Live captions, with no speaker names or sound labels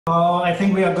I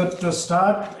think we are good to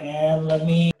start. And let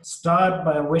me start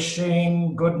by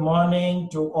wishing good morning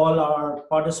to all our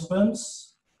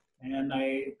participants. And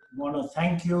I want to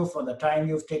thank you for the time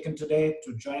you've taken today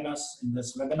to join us in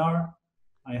this webinar.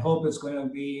 I hope it's going to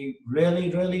be really,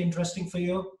 really interesting for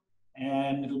you.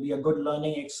 And it'll be a good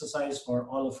learning exercise for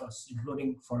all of us,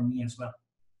 including for me as well.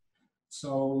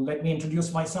 So let me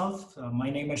introduce myself.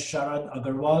 My name is Sharad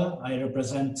Agarwal. I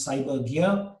represent Cyber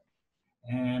Gear.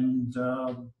 And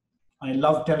I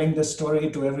love telling this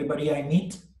story to everybody I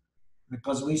meet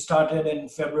because we started in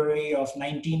February of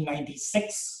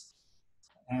 1996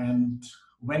 and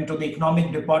went to the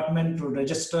economic department to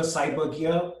register Cyber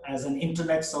Gear as an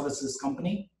internet services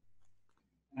company.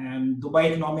 And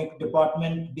Dubai Economic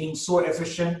Department, being so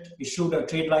efficient, issued a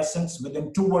trade license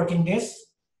within 2 working days,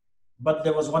 but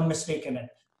there was one mistake in it.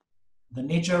 The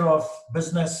nature of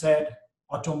business said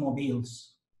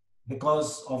automobiles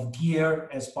because of gear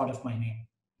as part of my name.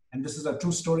 And this is a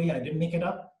true story. I didn't make it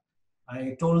up.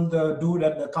 I told the dude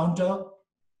at the counter,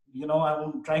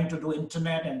 I'm trying to do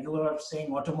internet and you are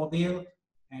saying automobile.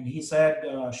 And he said,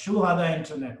 Shu hada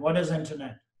internet. What is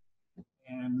internet?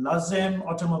 And Lazim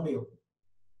automobile.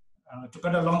 To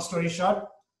cut a long story short,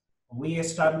 we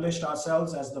established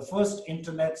ourselves as the first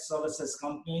internet services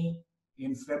company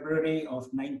in February of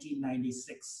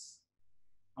 1996.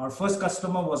 Our first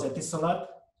customer was Etisalat,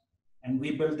 and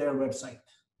we built their website.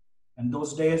 And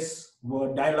those days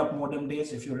were dial-up modem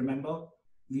days, if you remember.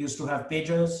 We used to have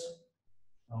pagers,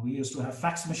 we used to have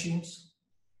fax machines,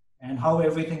 and how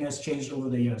everything has changed over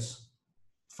the years.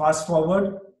 Fast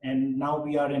forward, and now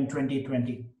we are in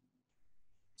 2020.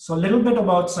 So a little bit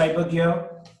about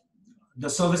CyberGear. The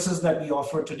services that we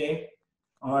offer today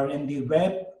are in the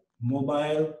web,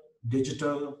 mobile,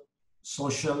 digital,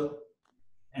 social,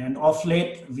 and off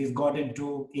late, we've got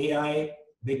into AI,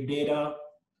 big data,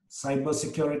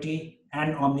 cybersecurity,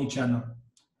 and omni-channel.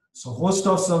 So host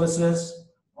of services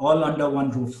all under one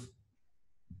roof.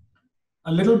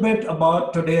 A little bit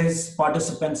about today's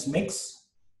participants mix.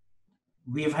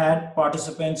 We've had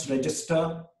participants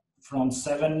register from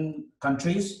 7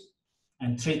 countries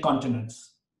and 3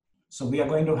 continents. So we are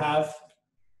going to have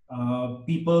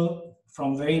people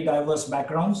from very diverse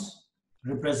backgrounds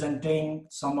representing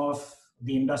some of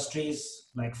the industries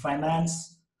like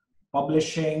finance,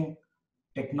 publishing,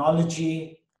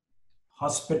 technology,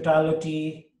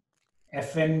 hospitality,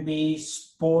 F&B,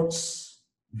 sports,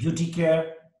 beauty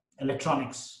care,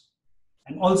 electronics.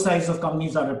 And all sizes of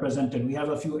companies are represented. We have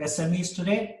a few SMEs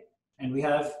today, and we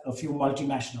have a few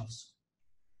multinationals.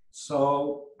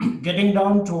 So getting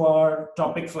down to our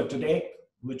topic for today,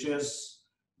 which is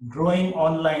growing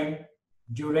online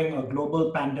during a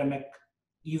global pandemic,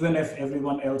 even if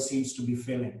everyone else seems to be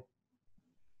failing.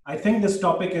 I think this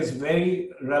topic is very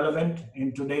relevant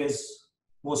in today's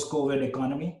post-COVID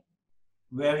economy,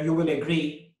 where you will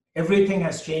agree everything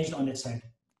has changed on its head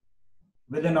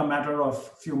within a matter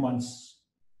of few months.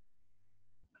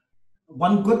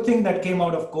 One good thing that came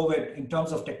out of COVID in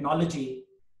terms of technology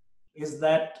is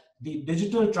that the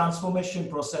digital transformation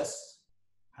process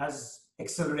has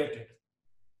accelerated.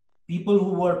 People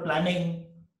who were planning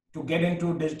to get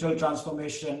into digital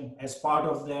transformation as part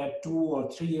of their 2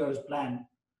 or 3 years plan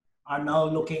are now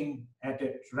looking at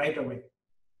it right away.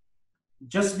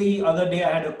 Just the other day,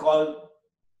 I had a call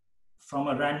from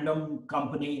a random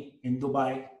company in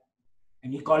Dubai,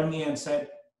 and he called me and said,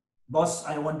 "Boss,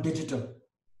 I want digital."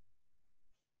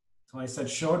 So I said,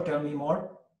 "Sure, tell me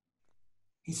more."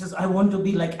 He says, "I want to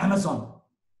be like Amazon."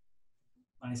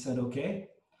 I said, "Okay."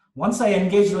 Once I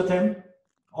engaged with him,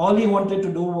 all he wanted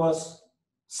to do was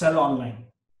sell online.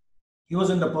 He was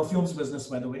in the perfumes business,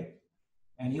 by the way,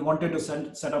 and he wanted to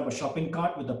set up a shopping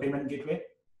cart with a payment gateway.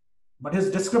 But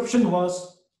his description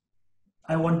was,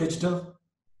 "I want digital.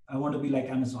 I want to be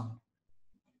like Amazon."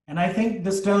 And I think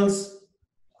this tells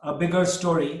a bigger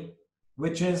story,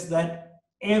 which is that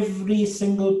every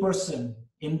single person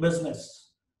in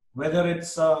business, whether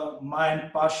it's a Mayan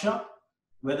Pasha,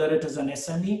 whether it is an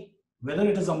SME, whether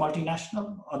it is a multinational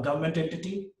or government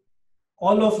entity,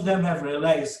 all of them have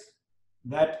realized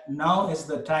that now is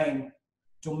the time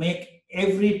to make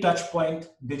every touch point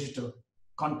digital,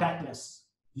 contactless,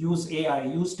 use AI,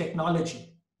 use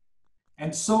technology.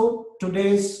 And so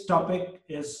today's topic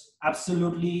is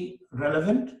absolutely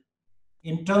relevant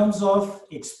in terms of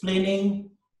explaining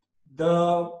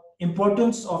the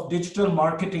importance of digital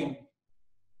marketing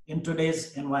in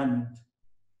today's environment.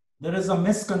 There is a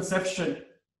misconception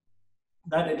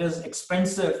that it is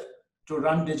expensive to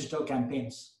run digital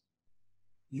campaigns.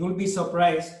 You'll be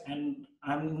surprised, and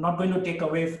I'm not going to take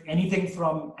away anything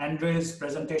from Andre's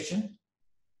presentation.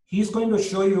 He's going to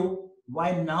show you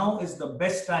why now is the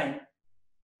best time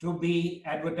to be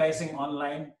advertising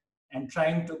online and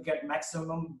trying to get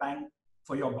maximum bang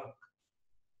for your buck.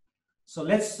 So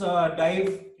let's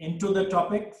dive into the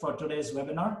topic for today's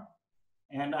webinar.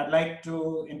 And I'd like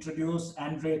to introduce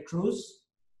Andre Cruz,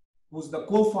 who's the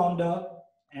co-founder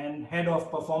and head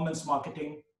of performance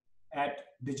marketing at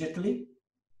Digitally.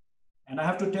 And I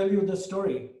have to tell you the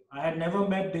story. I had never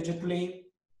met Digitally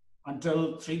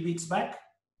until 3 weeks back,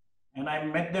 and I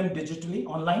met them digitally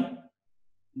online.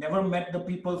 Never met the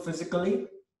people physically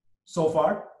so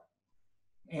far.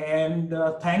 And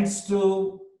thanks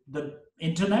to the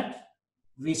internet,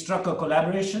 we struck a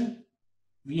collaboration.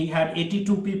 We had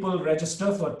 82 people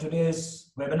register for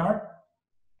today's webinar.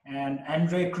 And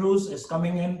Andre Cruz is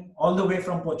coming in all the way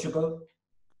from Portugal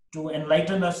to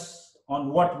enlighten us on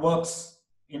what works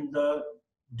in the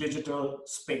digital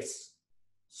space.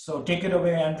 So take it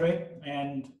away, Andre,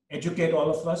 and educate all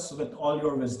of us with all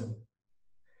your wisdom.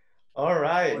 All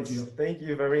right, thank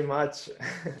you very much.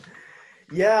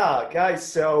 Yeah, guys,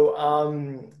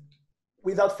 so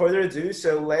without further ado,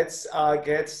 so let's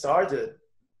get started.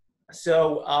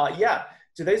 So yeah,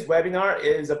 today's webinar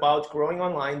is about growing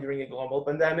online during a global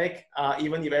pandemic,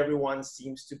 even if everyone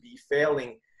seems to be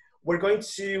failing. We're going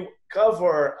to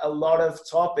cover a lot of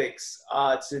topics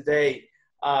today.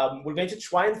 We're going to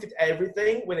try and fit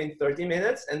everything within 30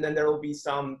 minutes, and then there will be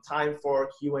some time for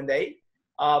Q&A.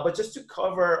 But just to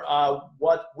cover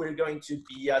what we're going to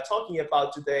be talking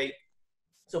about today.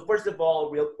 So first of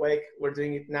all, real quick, we're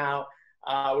doing it now.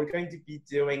 We're going to be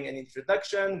doing an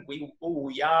introduction, who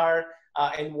we are,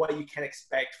 and what you can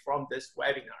expect from this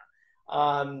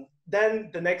webinar. Then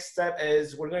the next step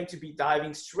is we're going to be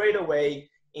diving straight away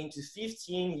into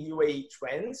 15 UAE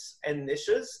trends and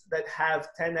niches that have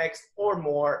 10x or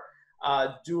more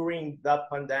during the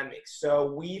pandemic.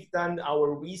 So we've done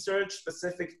our research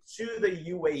specific to the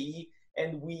UAE,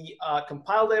 and we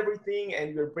compiled everything,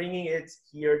 and we're bringing it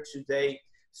here today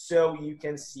so you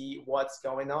can see what's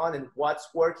going on and what's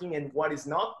working and what is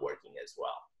not working as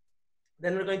well.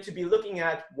 Then we're going to be looking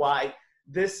at why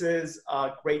this is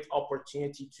a great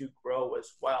opportunity to grow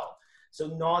as well. So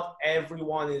not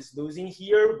everyone is losing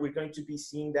here. We're going to be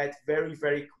seeing that very,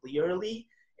 very clearly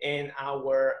in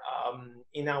our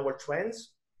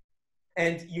trends.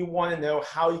 And you want to know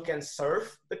how you can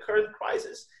surf the current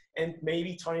crisis and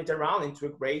maybe turn it around into a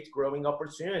great growing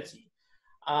opportunity.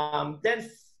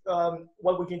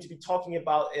 What we're going to be talking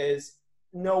about is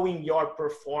knowing your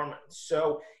performance.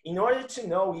 So in order to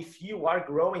know if you are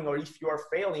growing or if you are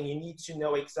failing, you need to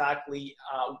know exactly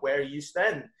where you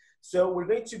stand. So we're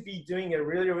going to be doing a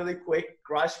really, really quick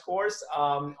crash course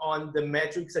on the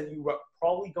metrics that you are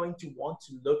probably going to want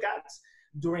to look at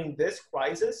during this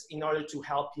crisis in order to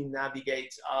help you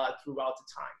navigate throughout the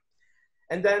time.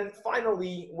 And then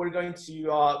finally, we're going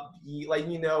to be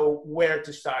letting you know where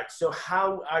to start. So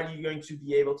how are you going to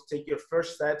be able to take your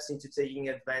first steps into taking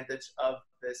advantage of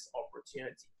this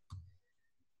opportunity?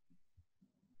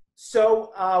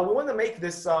 So we want to make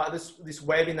this this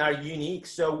webinar unique.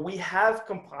 So we have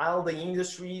compiled the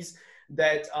industries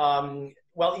that,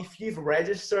 well, if you've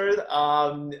registered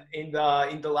in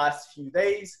the last few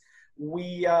days,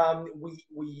 we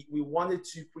wanted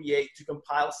to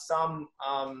compile some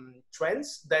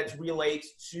trends that relate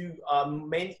to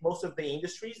most of the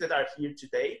industries that are here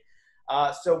today.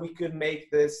 So we could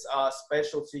make this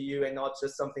special to you and not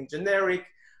just something generic.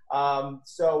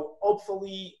 So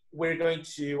hopefully we're going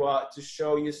to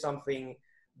show you something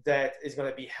that is going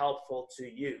to be helpful to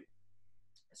you.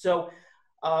 So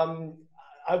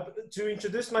to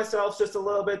introduce myself just a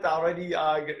little bit, I already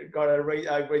got a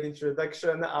great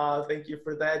introduction. Thank you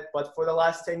for that. But for the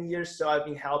last 10 years, so I've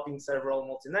been helping several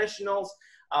multinationals,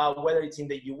 whether it's in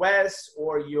the US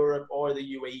or Europe or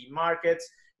the UAE markets,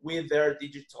 with their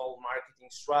digital marketing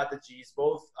strategies,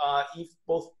 both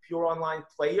pure online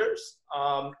players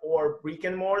or brick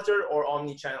and mortar or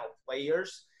omni-channel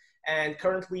players, and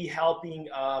currently helping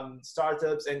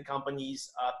startups and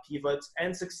companies pivot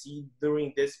and succeed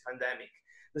during this pandemic.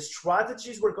 The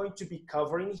strategies we're going to be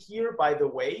covering here, by the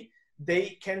way,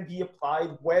 they can be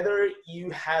applied whether you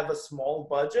have a small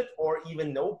budget or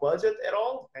even no budget at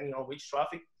all, depending on which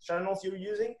traffic channels you're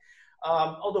using,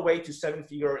 all the way to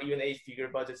 7-figure or even 8-figure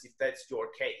budgets if that's your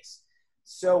case.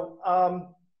 So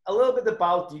a little bit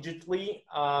about Digitally.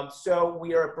 So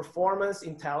we are a performance,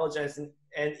 intelligence,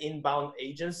 and inbound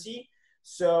agency.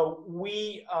 So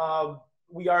we are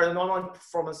an online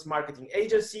performance marketing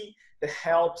agency that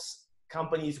helps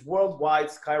companies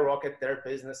worldwide skyrocket their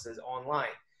businesses online.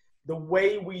 The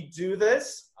way we do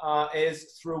this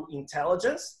is through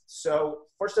intelligence. So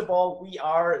first of all, we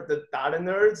are the data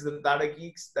nerds, the data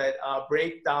geeks that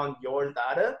break down your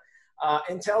data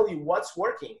and tell you what's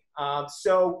working.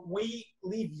 So we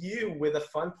leave you with the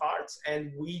fun parts,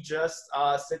 and we just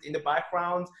sit in the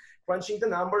background, crunching the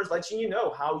numbers, letting you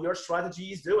know how your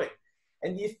strategy is doing.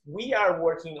 And if we are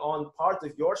working on part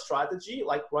of your strategy,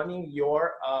 like running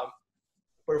your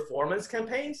performance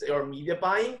campaigns or media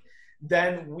buying,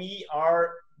 then we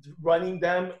are running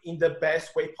them in the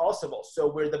best way possible.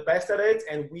 So we're the best at it,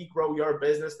 and we grow your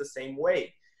business the same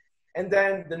way. And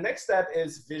then the next step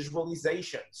is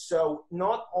visualization. So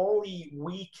not only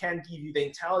we can give you the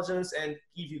intelligence and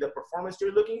give you the performance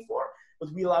you're looking for,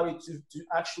 but we allow you to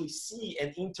actually see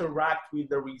and interact with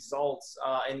the results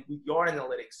and with your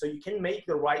analytics. So you can make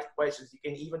the right questions. You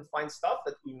can even find stuff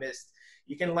that we missed.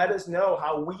 You can let us know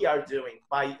how we are doing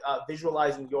by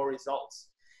visualizing your results.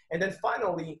 And then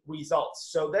finally, results.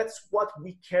 So that's what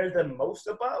we care the most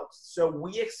about. So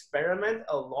we experiment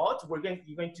a lot. You're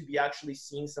going to be actually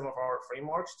seeing some of our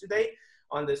frameworks today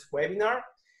on this webinar.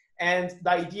 And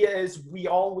the idea is we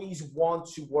always want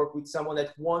to work with someone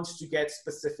that wants to get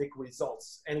specific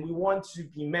results. And we want to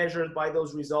be measured by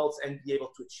those results and be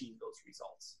able to achieve those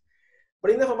results.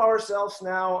 But enough of ourselves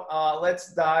now.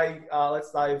 Let's dive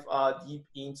deep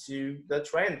into the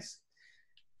trends.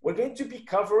 We're going to be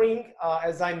covering,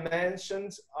 as I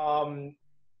mentioned,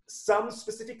 some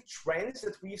specific trends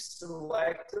that we've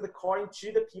selected according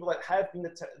to the people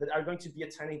that are going to be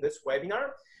attending this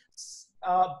webinar.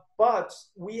 But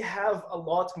we have a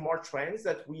lot more trends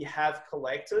that we have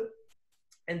collected,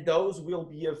 and those will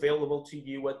be available to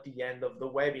you at the end of the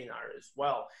webinar as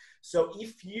well. So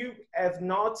if you have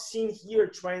not seen here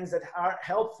trends that are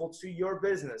helpful to your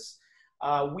business,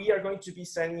 we are going to be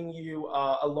sending you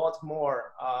a lot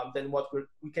more than what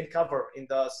we can cover in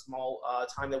the small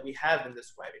time that we have in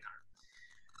this webinar.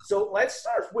 So let's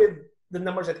start with the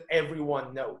numbers that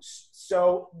everyone knows.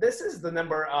 So this is the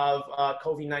number of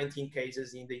COVID-19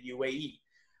 cases in the UAE.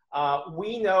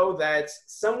 We know that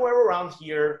somewhere around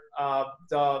here,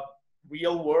 the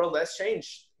real world has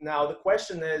changed. Now, the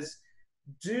question is,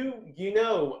 do you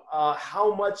know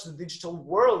how much the digital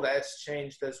world has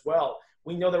changed as well?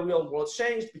 We know the real world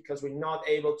changed because we're not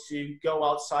able to go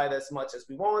outside as much as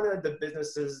we wanted. The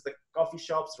businesses, the coffee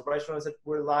shops, the restaurants that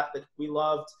we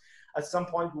loved, at some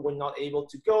point we were not able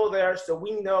to go there. So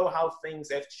we know how things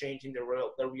have changed in the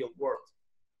real world.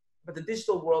 But the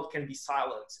digital world can be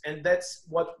silent. And that's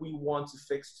what we want to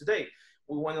fix today.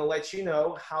 We want to let you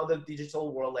know how the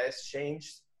digital world has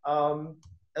changed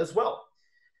as well.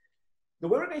 The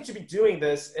way we're going to be doing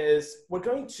this is we're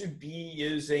going to be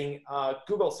using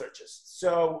Google searches.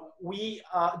 So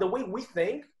the way we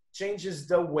think changes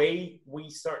the way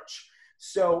we search.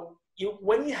 So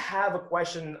when you have a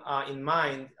question in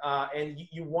mind and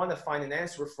you want to find an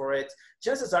answer for it,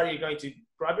 chances are you're going to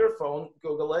grab your phone,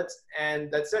 Google it,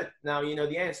 and that's it. Now you know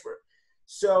the answer.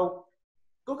 So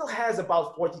Google has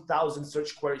about 40,000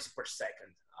 search queries per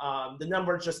second. The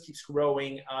number just keeps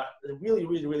growing at a really,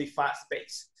 really, really fast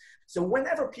pace. So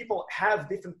whenever people have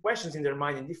different questions in their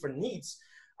mind and different needs,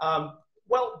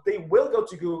 well, they will go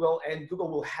to Google, and Google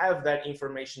will have that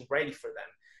information ready for them.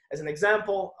 As an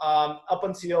example, up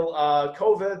until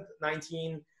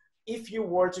COVID-19, if you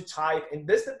were to type, and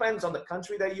this depends on the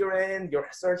country that you're in, your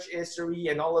search history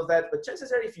and all of that, but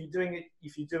chances are if you do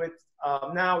it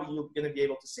now, you're going to be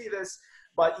able to see this.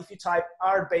 But if you type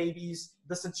 "are babies,"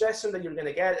 the suggestion that you're going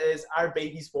to get is "are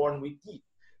babies born with teeth?"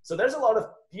 So there's a lot of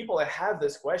people that have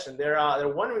this question. They're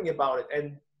wondering about it,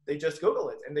 and they just Google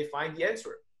it and they find the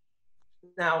answer.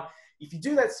 Now, if you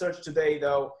do that search today,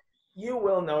 though, you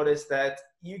will notice that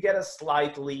you get a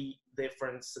slightly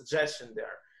different suggestion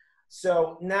there.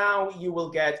 So now you will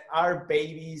get "are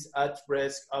babies at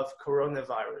risk of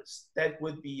coronavirus?" That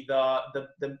would be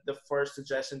the first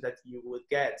suggestion that you would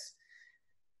get.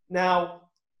 Now,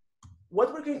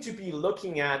 what we're going to be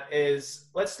looking at is,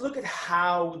 let's look at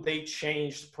how they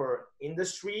changed per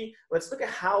industry. Let's look at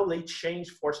how they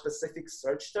changed for specific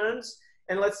search terms,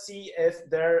 and let's see if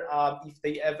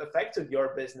they have affected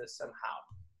your business somehow.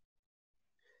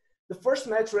 The first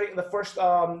metric,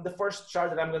 the first chart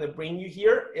that I'm going to bring you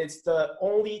here, it's the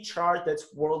only chart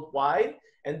that's worldwide,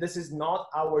 and this is not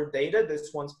our data,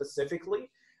 this one specifically.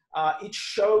 It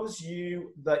shows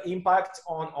you the impact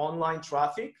on online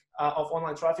traffic,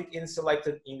 in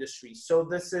selected industries. So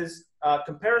this is a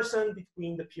comparison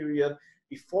between the period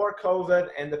before COVID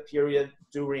and the period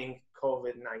during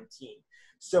COVID-19.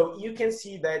 So you can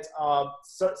see that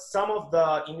some of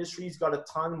the industries got a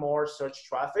ton more search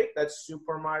traffic. That's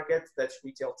supermarkets, that's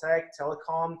retail tech,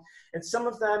 telecom, and some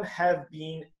of them have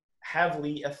been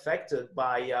heavily affected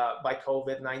by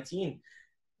COVID-19.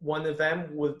 One of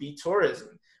them would be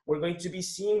tourism. We're going to be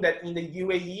seeing that in the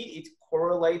UAE, it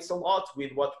correlates a lot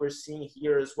with what we're seeing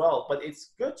here as well. But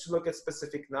it's good to look at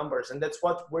specific numbers, and that's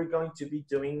what we're going to be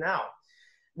doing now.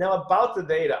 Now, about the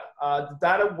data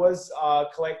was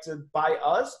collected by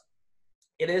us.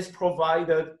 It is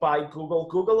provided by Google.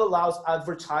 Google allows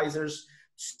advertisers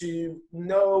to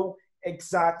know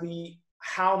exactly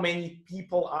how many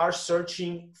people are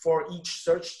searching for each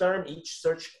search term, each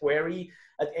search query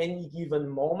at any given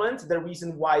moment. The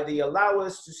reason why they allow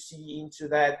us to see into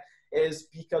that is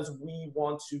because we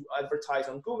want to advertise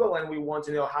on Google and we want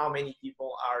to know how many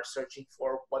people are searching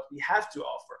for what we have to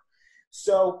offer.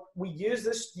 So we use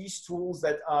these tools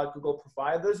that Google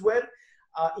provides us with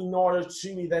in order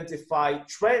to identify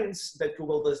trends that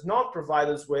Google does not provide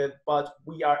us with, but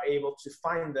we are able to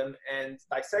find them and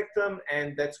dissect them,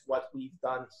 and that's what we've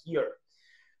done here.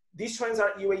 These trends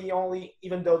are UAE only,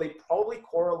 even though they probably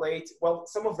correlate. Well,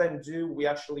 some of them do. We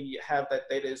actually have that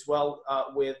data as well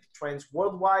with trends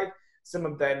worldwide. Some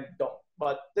of them don't.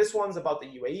 But this one's about the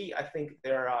UAE. I think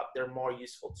they're more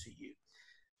useful to you.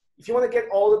 If you want to get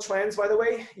all the trends, by the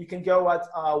way, you can go at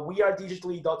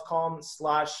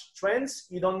wearedigitally.com/trends.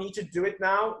 You don't need to do it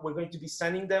now. We're going to be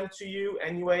sending them to you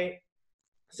anyway.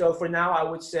 So for now, I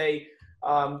would say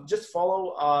just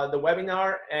follow the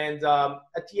webinar, and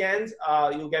at the end,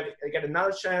 you'll get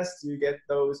another chance to get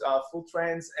those full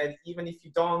trends. And even if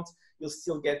you don't, you'll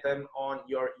still get them on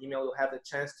your email. You'll have the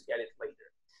chance to get it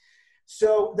later.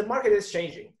 So the market is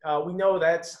changing. We know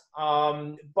that,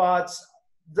 but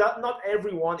not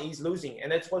everyone is losing,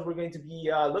 and that's what we're going to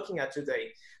be looking at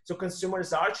today. So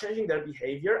consumers are changing their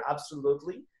behavior,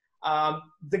 absolutely.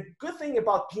 The good thing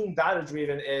about being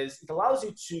data-driven is it allows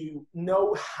you to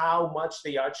know how much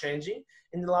they are changing,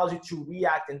 and it allows you to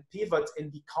react and pivot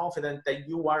and be confident that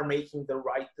you are making the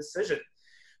right decision.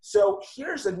 So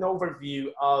here's an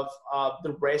overview of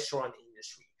the restaurant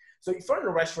industry. So if you're in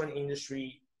the restaurant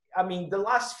industry, I mean, the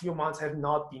last few months have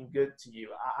not been good to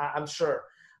you, I'm sure.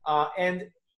 And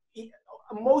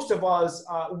most of us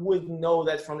would know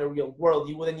that from the real world.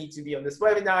 You wouldn't need to be on this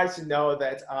webinar to know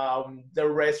that the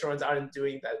restaurants aren't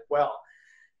doing that well.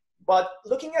 But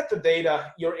looking at the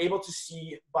data, you're able to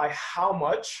see by how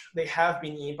much they have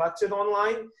been impacted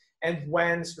online and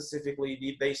when specifically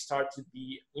did they start to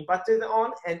be impacted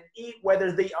on, and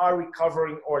whether they are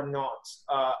recovering or not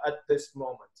at this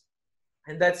moment.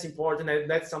 And that's important, and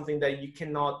that's something that you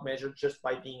cannot measure just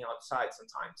by being outside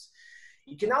sometimes.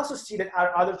 You can also see that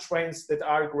are other trends that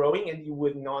are growing and you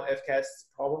would not have guessed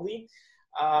probably.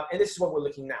 And this is what we're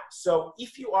looking now. So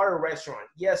if you are a restaurant,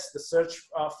 yes, the search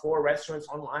for restaurants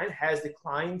online has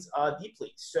declined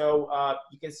deeply. So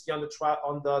you can see on the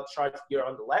chart here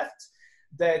on the left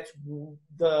that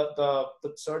the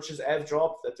searches have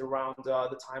dropped at around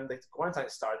the time that the quarantine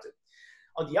started.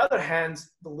 On the other hand,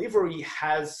 delivery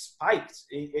has spiked.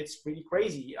 It's pretty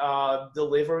crazy.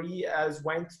 Delivery has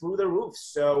went through the roof.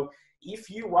 So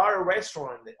if you are a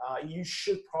restaurant, you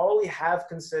should probably have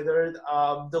considered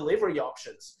delivery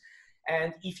options.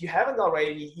 And if you haven't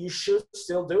already, you should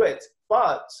still do it.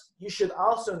 But you should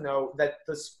also know that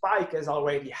the spike has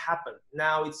already happened.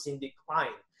 Now it's in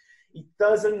decline. It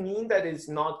doesn't mean that it's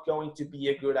not going to be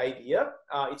a good idea.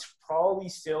 It's probably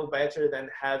still better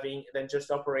than just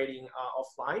operating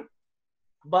offline.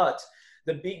 But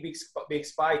the big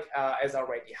spike has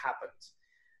already happened.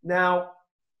 Now,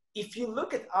 if you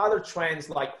look at other trends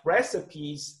like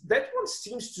recipes, that one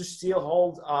seems to still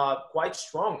hold quite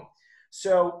strong.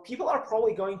 So people are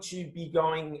probably going to be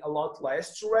going a lot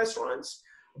less to restaurants,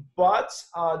 but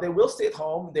they will stay at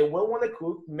home. They will want to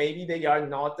cook. Maybe they are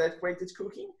not that great at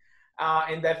cooking.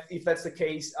 And that if that's the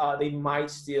case, they might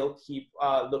still keep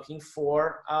looking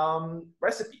for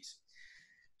recipes.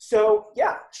 So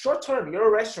yeah, short term, you're a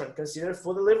restaurant, consider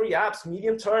food delivery apps.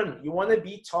 Medium term, you want to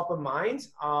be top of mind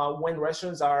when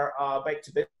restaurants are back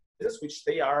to business, which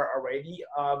they are already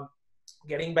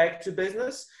getting back to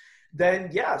business.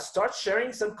 Then yeah, start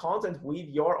sharing some content with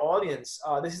your audience.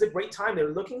 This is a great time.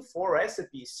 They're looking for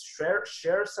recipes.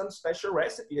 Share some special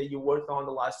recipe that you worked on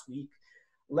the last week.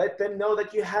 Let them know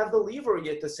that you have delivery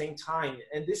at the same time.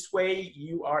 And this way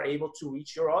you are able to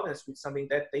reach your audience with something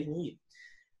that they need.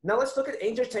 Now let's look at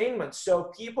entertainment.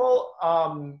 So people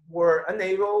were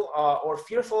unable or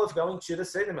fearful of going to the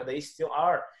cinema. They still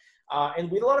are.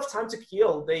 And with a lot of time to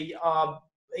kill, they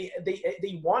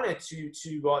wanted to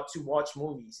watch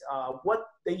movies. What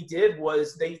they did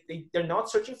was they're not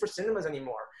searching for cinemas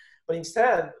anymore, but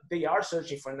instead they are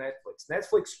searching for Netflix.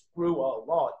 Netflix grew a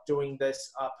lot during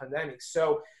this pandemic.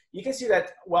 So you can see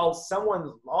that while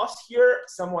someone lost here,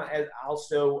 someone has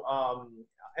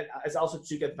also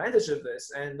took advantage of this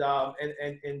and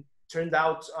turned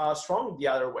out strong the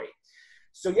other way.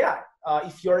 So yeah,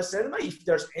 if you're a cinema, if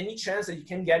there's any chance that you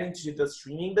can get into the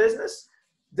streaming business,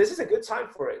 this is a good time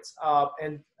for it.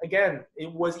 And again,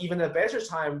 it was even a better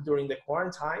time during the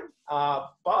quarantine,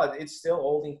 but it's still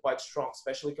holding quite strong,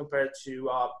 especially compared to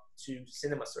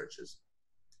cinema searches.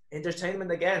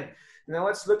 Entertainment again. Now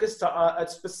let's look at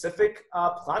specific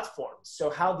platforms. So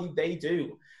how did they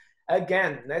do?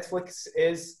 Again, Netflix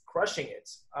is crushing it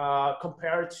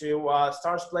compared to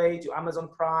Starzplay, to Amazon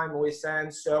Prime,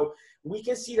 OSN. So we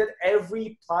can see that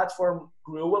every platform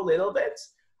grew a little bit,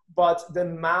 but the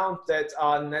amount that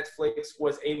Netflix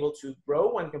was able to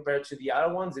grow when compared to the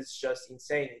other ones, it's just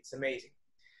insane. It's amazing.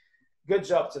 Good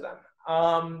job to them.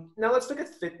 Now let's look at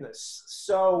fitness.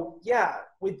 So yeah,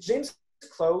 with gyms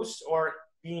closed or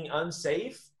being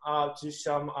unsafe to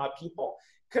some people,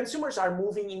 consumers are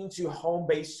moving into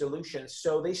home-based solutions.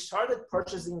 So they started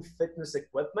purchasing fitness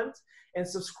equipment and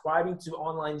subscribing to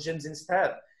online gyms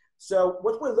instead. So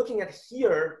what we're looking at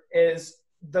here is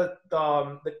the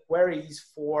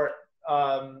queries for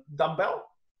dumbbell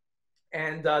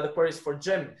and the queries for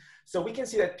gym. So we can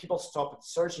see that people stopped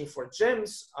searching for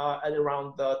gyms at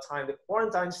around the time the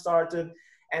quarantine started,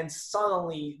 and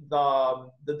suddenly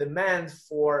the demand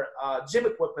for gym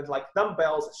equipment like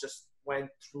dumbbells just went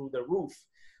through the roof.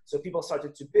 So people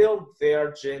started to build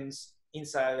their gyms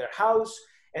inside their house,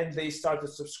 and they started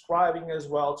subscribing as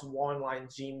well to online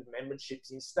gym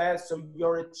memberships instead. So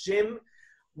your gym,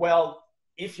 well,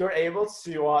 if you're able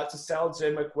to sell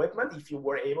gym equipment, if you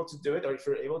were able to do it, or if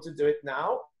you're able to do it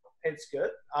now, it's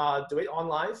good. Do it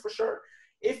online for sure.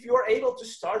 If you're able to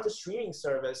start a streaming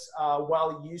service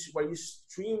where you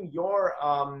stream your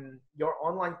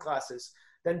online classes,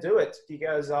 then do it,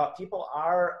 because people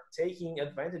are taking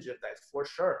advantage of that for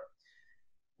sure.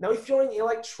 Now, if you're in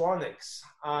electronics,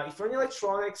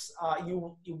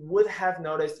 you would have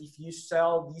noticed if you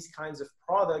sell these kinds of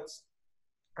products,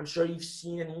 I'm sure you've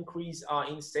seen an increase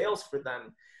in sales for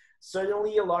them.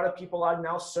 Certainly, a lot of people are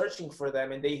now searching for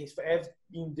them, and they have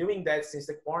been doing that since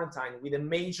the quarantine, with a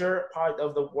major part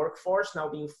of the workforce now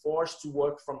being forced to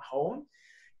work from home.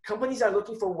 Companies are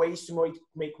looking for ways to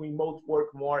make remote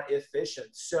work more efficient.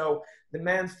 So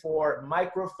demand for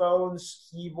microphones,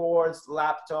 keyboards,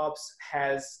 laptops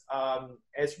has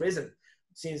risen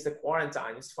since the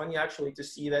quarantine. It's funny actually to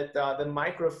see that the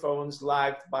microphones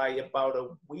lagged by about a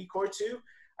week or two.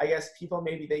 I guess people,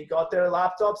 maybe they got their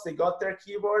laptops, they got their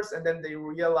keyboards, and then they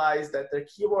realized that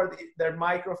their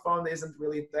microphone isn't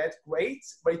really that great,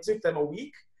 but it took them a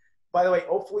week. By the way,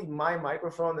 hopefully my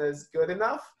microphone is good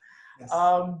enough. Yes.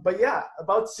 But yeah,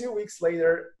 about 2 weeks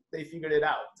later, they figured it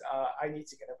out. I need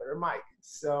to get a better mic.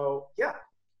 So yeah,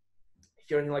 if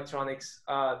you're in electronics,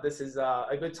 this is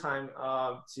a good time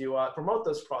to promote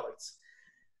those products.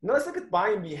 Now let's look at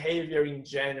buying behavior in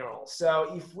general.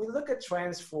 So if we look at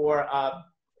trends for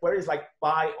queries like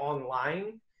buy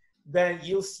online, then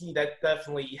you'll see that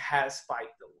definitely has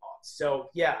spiked a lot. So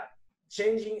yeah,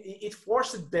 it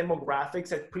forced demographics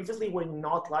that previously were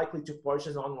not likely to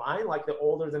purchase online, like the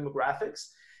older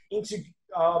demographics, into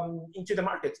the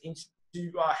market, into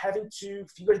having to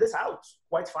figure this out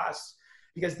quite fast,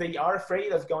 because they are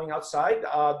afraid of going outside.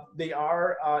 They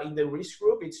are in the risk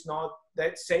group. It's not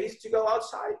that safe to go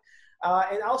outside.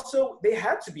 And also they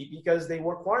had to be, because they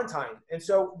were quarantined. And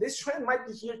so this trend might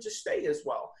be here to stay as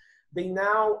well. They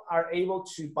now are able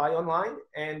to buy online,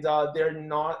 and they're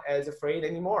not as afraid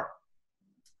anymore.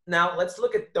 Now let's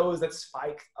look at those that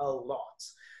spike a lot.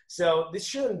 So this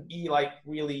shouldn't be like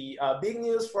really big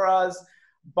news for us,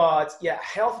 but yeah,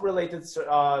 health-related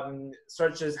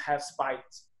searches have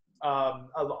spiked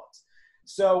a lot.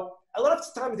 So a lot of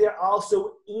the time they're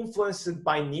also influenced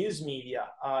by news media.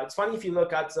 It's funny if you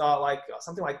look at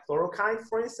something like chloroquine,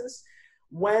 for instance.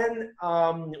 When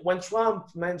Trump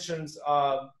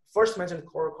first mentioned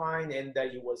chloroquine and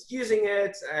that he was using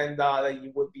it and that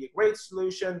it would be a great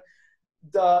solution,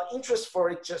 the interest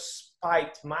for it just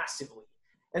spiked massively,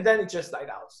 and then it just died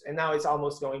out, and now it's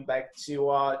almost going back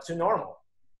to normal.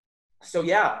 So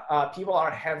yeah, people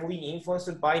are heavily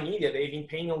influenced by media. They've been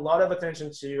paying a lot of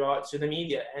attention to the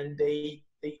media, and they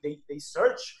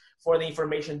search for the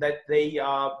information that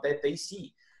they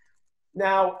see.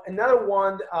 Now, another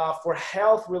one for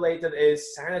health related is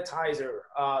sanitizer.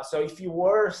 So if you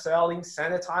were selling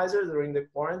sanitizer during the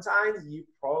quarantine, you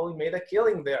probably made a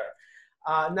killing there.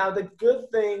 Now, the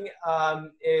good thing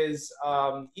is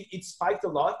it spiked a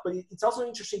lot, but it's also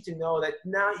interesting to know that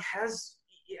now it has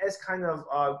kind of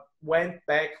went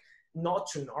back, not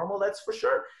to normal, that's for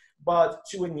sure, but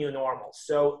to a new normal.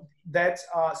 So that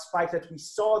spike that we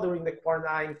saw during the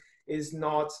quarantine is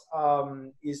not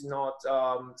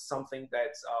something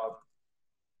that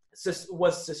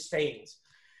was sustained.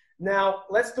 Now,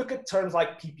 let's look at terms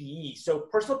like PPE. So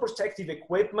personal protective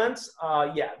equipment,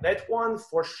 yeah, that one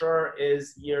for sure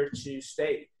is here to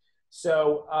stay.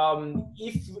 So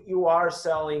if you are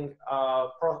selling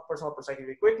personal protective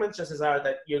equipment, chances are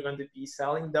that you're going to be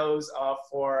selling those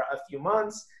for a few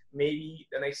months, maybe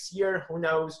the next year, who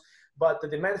knows. But the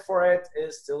demand for it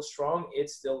is still strong.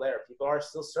 It's still there. People are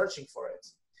still searching for it.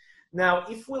 Now,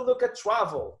 if we look at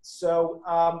travel, so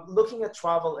looking at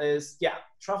travel is, yeah,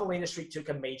 travel industry took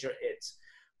a major hit.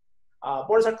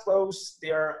 Borders are closed.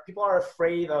 People are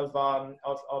afraid of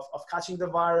catching the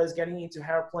virus, getting into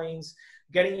airplanes,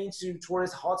 getting into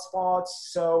tourist hotspots.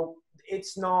 So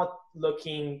it's not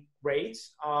looking great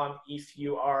if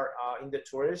you are in the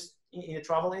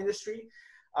travel industry.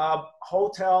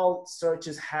 Hotel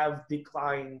searches have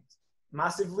declined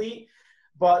massively.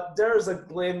 But there's a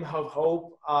glimpse of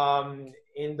hope at the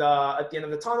end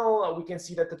of the tunnel. We can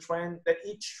see that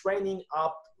it's trending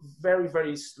up very,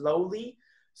 very slowly.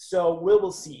 So we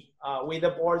will see with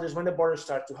the borders, when the borders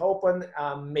start to open,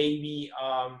 maybe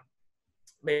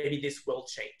this will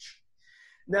change.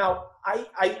 Now,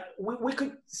 we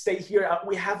could stay here.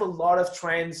 We have a lot of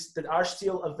trends that are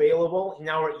still available in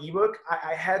our ebook.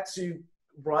 I had to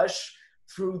rush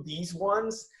through these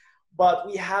ones, but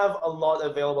we have a lot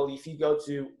available. If you go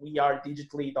to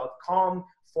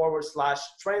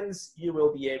wearedigitally.com/trends, you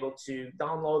will be able to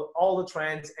download all the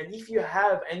trends. And if you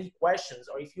have any questions,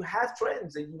 or if you have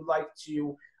trends that you'd like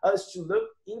us to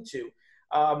look into,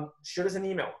 shoot us an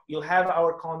email. You'll have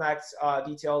our contact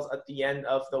details at the end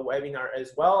of the webinar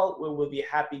as well. We will be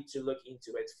happy to look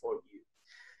into it for you.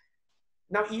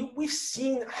 Now, we've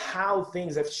seen how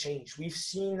things have changed. We've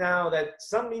seen now that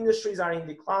some industries are in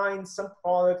decline, some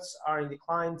products are in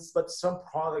decline, but some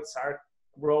products are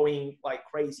growing like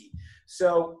crazy.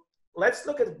 So let's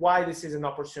look at why this is an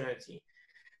opportunity.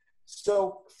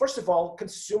 So first of all,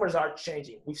 consumers are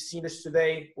changing. We've seen this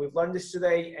today, we've learned this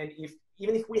today, and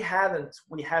even if we haven't,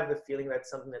 we have the feeling that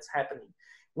something that's happening.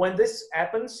 When this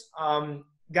happens,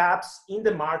 gaps in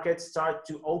the market start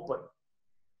to open.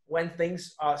 When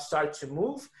things start to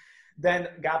move,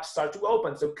 then gaps start to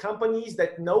open. So companies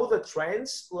that know the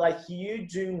trends like you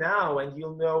do now, and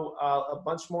you'll know a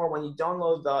bunch more when you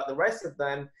download the rest of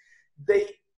them,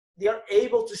 they are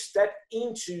able to step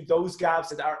into those gaps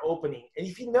that are opening. And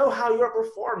if you know how you're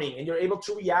performing and you're able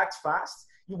to react fast,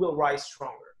 you will rise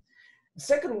stronger. The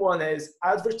second one is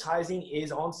advertising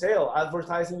is on sale.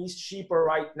 Advertising is cheaper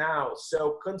right now.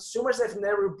 So consumers have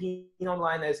never been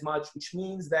online as much, which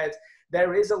means that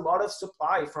there is a lot of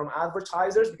supply from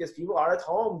advertisers because people are at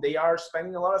home. They are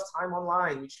spending a lot of time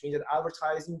online, which means that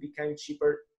advertising became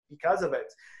cheaper because of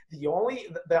it. The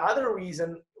other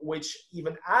reason, which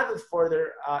even added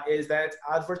further, is that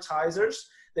advertisers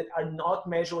that are not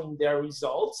measuring their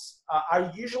results are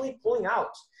usually pulling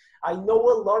out. I know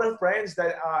a lot of brands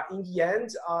that in the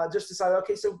end just decide,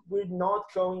 okay, so we're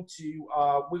going to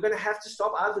have to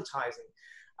stop advertising.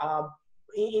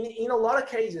 In a lot of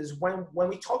cases, when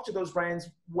we talk to those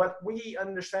brands, what we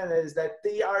understand is that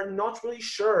they are not really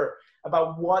sure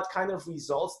about what kind of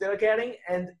results they're getting.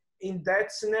 And in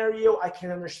that scenario, I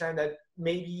can understand that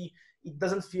maybe it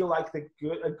doesn't feel like a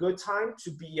good time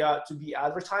to be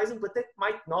advertising, but that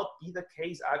might not be the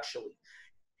case actually.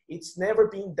 It's never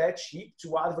been that cheap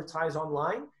to advertise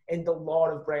online, and a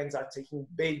lot of brands are taking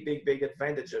big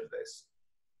advantage of this.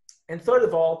 And third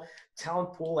of all,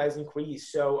 talent pool has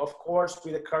increased. So of course,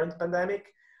 with the current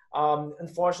pandemic,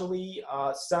 unfortunately,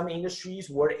 some industries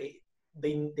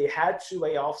they had to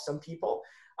lay off some people,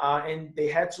 and they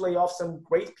had to lay off some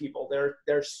great people.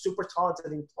 They're super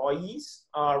talented employees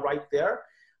right there.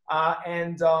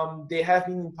 And they have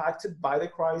been impacted by the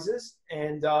crisis,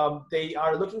 and they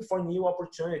are looking for new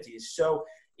opportunities. So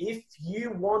if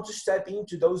you want to step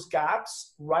into those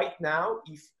gaps right now,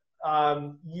 if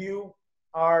you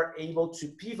are able to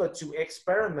pivot to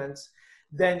experiment,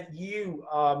 then you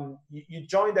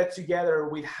join that together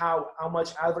with how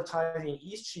much advertising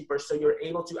is cheaper. So you're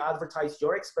able to advertise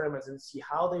your experiments and see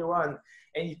how they run.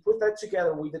 And you put that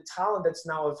together with the talent that's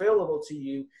now available to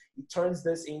you, it turns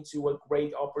this into a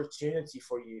great opportunity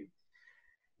for you.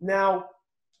 Now,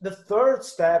 the third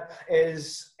step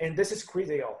is, and this is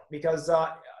critical, because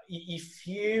if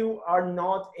you are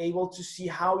not able to see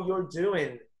how you're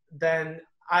doing, then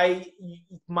it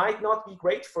might not be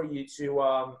great for you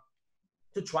to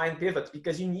try and pivot,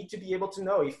 because you need to be able to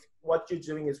know if what you're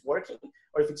doing is working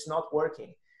or if it's not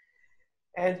working.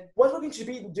 And what we're going to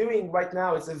be doing right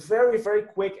now is a very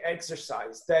quick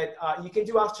exercise that you can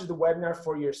do after the webinar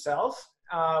for yourself.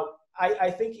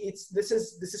 I think this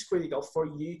is critical for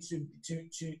you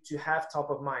to have top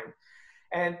of mind.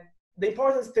 And the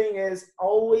important thing is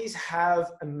always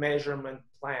have a measurement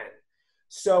plan.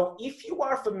 So if you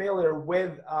are familiar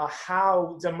with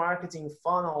how the marketing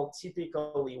funnel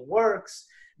typically works,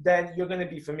 then you're going to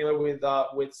be familiar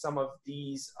with some of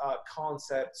these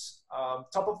concepts: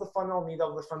 top of the funnel, middle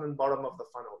of the funnel, and bottom of the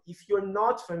funnel. If you're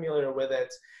not familiar with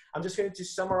it, I'm just going to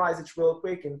summarize it real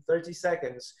quick in 30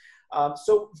 seconds.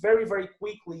 So very, very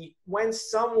quickly, when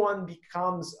someone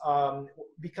becomes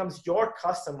your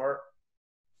customer,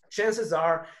 chances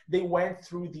are they went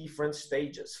through different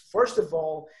stages. First of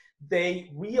all, they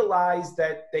realize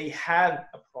that they had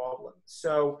a problem.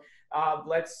 So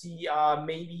let's see,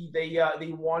 maybe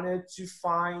they wanted to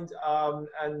find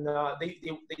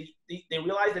they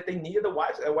realized that they needed a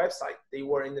website. They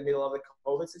were in the middle of the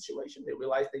COVID situation. They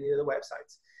realized they needed a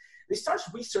website. They start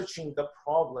researching the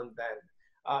problem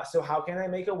then. So how can I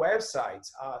make a website?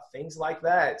 Things like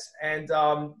that. And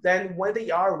then when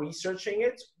they are researching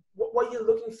it, what you're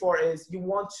looking for is you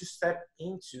want to step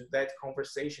into that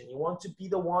conversation. You want to be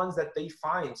the ones that they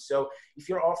find. So if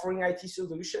you're offering IT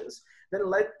solutions, then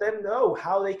let them know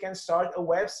how they can start a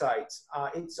website.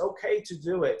 It's okay to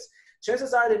do it.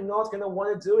 Chances are they're not going to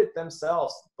want to do it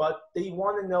themselves, but they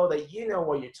want to know that you know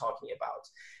what you're talking about.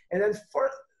 And then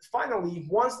finally,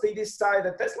 once they decide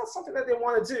that that's not something that they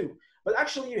want to do, but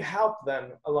actually you help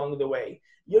them along the way,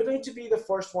 you're going to be the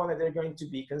first one that they're going to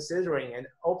be considering. And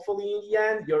hopefully in the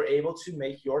end, you're able to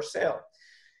make your sale.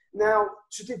 Now,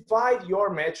 to divide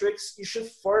your metrics, you should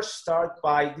first start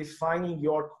by defining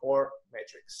your core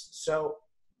metrics. So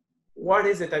what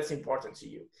is it that's important to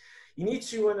you? You need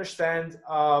to understand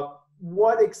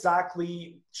what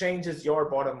exactly changes your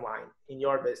bottom line in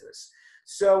your business.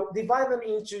 So divide them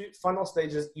into funnel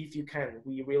stages if you can.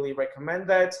 We really recommend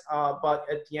that, but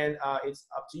at the end, it's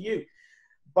up to you.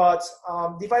 But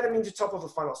divide them into top of the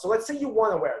funnel. So let's say you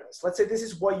want awareness. Let's say this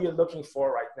is what you're looking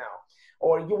for right now.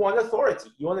 Or you want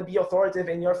authority. You want to be authoritative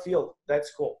in your field.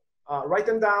 That's cool. Write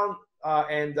them down,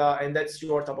 and that's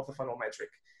your top of the funnel metric.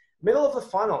 Middle of the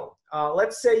funnel.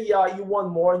 Let's say you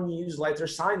want more newsletter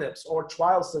signups or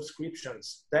trial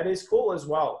subscriptions. That is cool as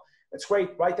well. That's great.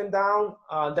 Write them down.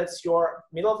 That's your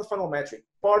middle of the funnel metric.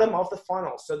 Bottom of the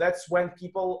funnel. So that's when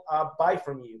people buy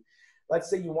from you. Let's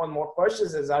say you want more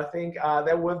purchases. I think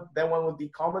that one would be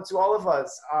common to all of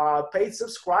us. Paid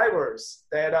subscribers.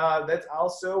 That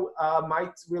also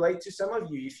might relate to some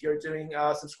of you if you're doing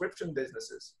subscription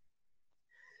businesses.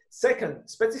 Second,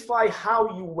 specify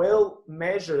how you will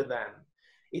measure them.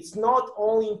 It's not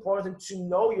only important to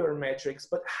know your metrics,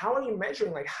 but how are you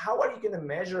measuring? Like, how are you going to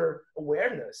measure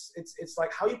awareness? It's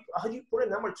like how do you put a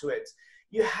number to it?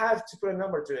 You have to put a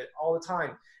number to it all the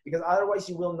time, because otherwise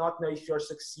you will not know if you're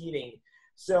succeeding.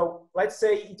 So let's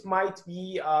say it might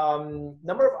be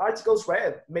number of articles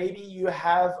read. Maybe you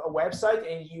have a website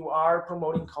and you are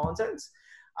promoting content.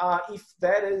 If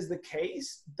that is the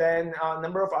case, then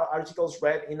number of articles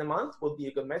read in a month will be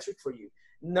a good metric for you.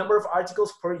 Number of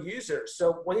articles per user.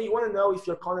 So when you want to know if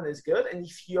your content is good and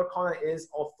if your content is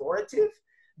authoritative,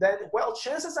 then, well,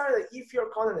 chances are that if your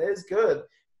content is good,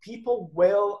 people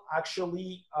will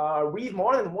actually read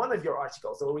more than one of your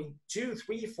articles. They'll read 2,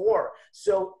 3, 4.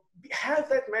 So have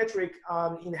that metric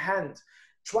in hand.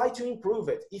 Try to improve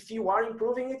it. If you are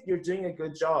improving it, you're doing a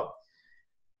good job.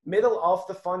 Middle of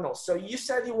the funnel. So you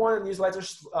said you want newsletter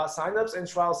signups and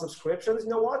trial subscriptions. You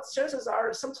know what? Chances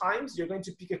are sometimes you're going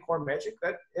to pick a core metric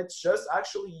that it's just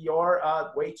actually your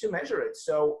way to measure it.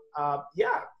 So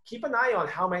yeah, keep an eye on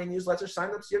how many newsletter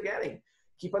signups you're getting.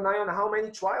 Keep an eye on how many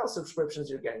trial subscriptions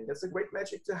you're getting. That's a great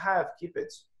metric to have. Keep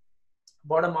it.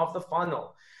 Bottom of the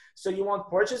funnel. So you want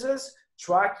purchases,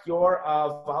 track your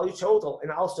value total,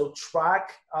 and also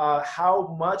track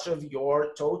how much of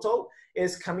your total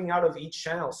is coming out of each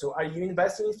channel. So are you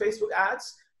investing in Facebook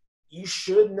ads? You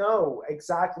should know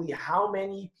exactly how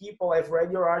many people have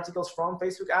read your articles from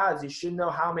Facebook ads. You should know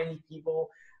how many people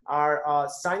are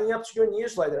signing up to your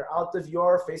newsletter out of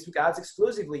your Facebook ads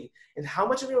exclusively, and how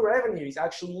much of your revenue is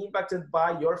actually impacted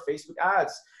by your Facebook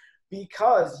ads.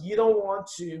 Because you don't want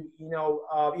to, you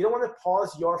don't want to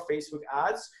pause your Facebook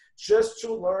ads just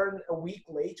to learn a week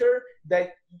later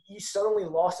that you suddenly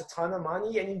lost a ton of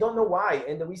money and you don't know why.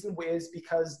 And the reason is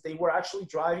because they were actually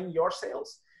driving your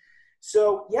sales.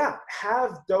 So yeah,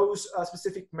 have those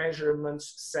specific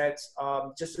measurements set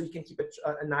just so you can keep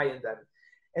an eye on them.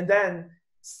 And then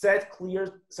set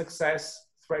clear success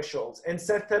thresholds and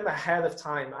set them ahead of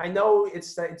time. I know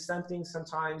it's tempting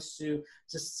sometimes to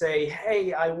just say,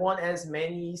 hey, I want as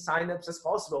many signups as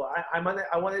possible. I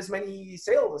want as many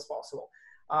sales as possible.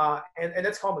 And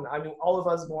that's common. I mean, all of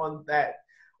us want that.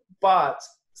 But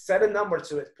set a number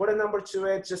to it. Put a number to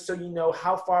it just so you know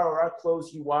how far or how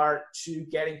close you are to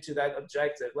getting to that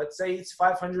objective. Let's say it's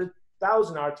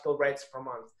 500,000 article reads per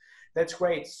month. That's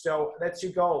great. So that's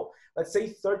your goal. Let's say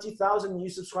 30,000 new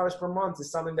subscribers per month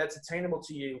is something that's attainable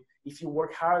to you if you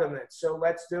work hard on it. So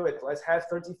let's do it. Let's have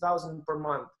 30,000 per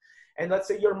month. And let's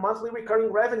say your monthly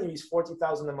recurring revenue is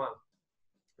 40,000 a month.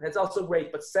 That's also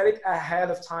great, but set it ahead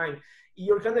of time.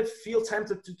 You're going to feel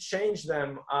tempted to change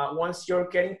them once you're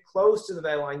getting close to the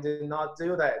deadline. Do not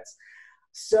do that.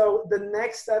 So the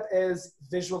next step is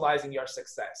visualizing your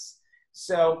success.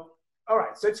 So, all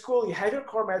right, so it's cool. You have your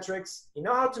core metrics, you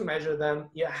know how to measure them,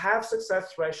 you have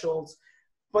success thresholds,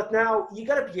 but now you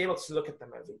got to be able to look at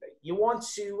them every day. You want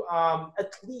to,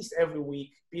 at least every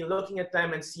week, be looking at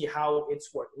them and see how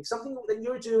it's working. If something that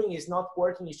you're doing is not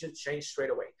working, you should change straight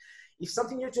away. If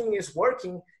something you're doing is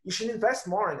working, you should invest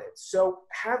more in it. So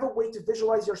have a way to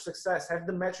visualize your success, have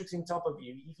the metrics in top of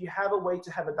you. If you have a way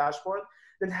to have a dashboard,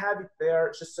 then have it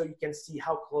there just so you can see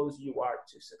how close you are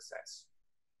to success.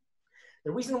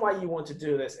 The reason why you want to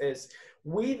do this is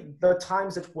with the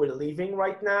times that we're living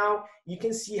right now, you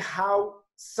can see how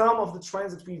some of the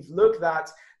trends that we've looked at,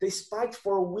 they spiked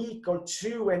for a week or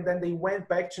two and then they went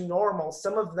back to normal.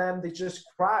 Some of them, they just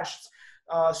crashed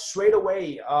straight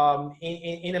away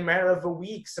in a matter of a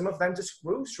week. Some of them just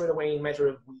grew straight away in a matter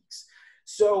of weeks.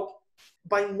 So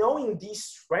by knowing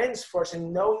these trends first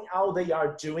and knowing how they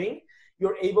are doing,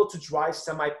 you're able to drive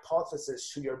some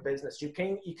hypothesis to your business. You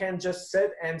can just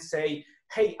sit and say,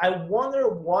 hey, I wonder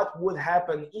what would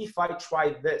happen if I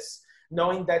tried this,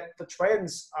 knowing that the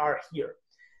trends are here.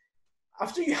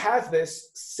 After you have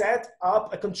this, set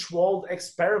up a controlled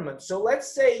experiment. So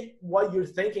let's say what you're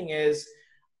thinking is,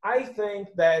 I think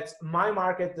that my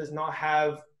market does not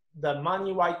have the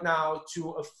money right now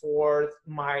to afford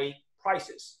my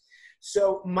prices.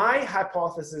 So my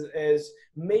hypothesis is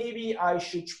maybe I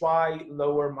should try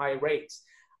lower my rates.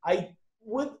 I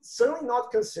would certainly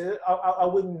not consider, I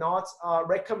would not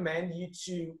recommend you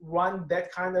to run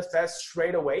that kind of test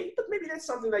straight away, but maybe that's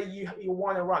something that you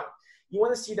want to run. You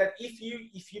want to see that if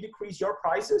you decrease your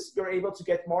prices, you're able to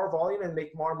get more volume and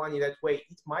make more money that way.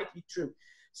 It might be true.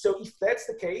 So if that's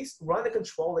the case, run a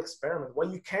controlled experiment.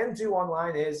 What you can do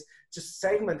online is just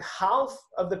segment half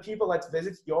of the people that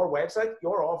visit your website,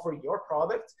 your offer, your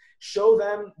product, show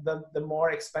them the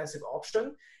more expensive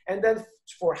option. And then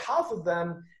for half of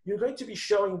them, you're going to be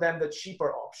showing them the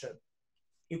cheaper option.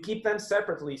 You keep them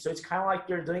separately. So it's kind of like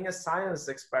you're doing a science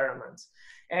experiment.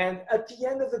 And at the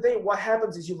end of the day, what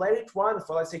happens is you let it run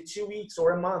for, let's say, 2 weeks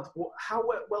or a month.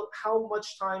 However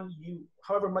much time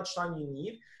you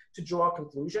need to draw a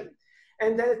conclusion.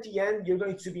 And then at the end, you're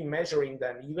going to be measuring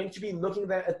them. You're going to be looking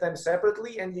at them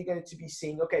separately, and you're going to be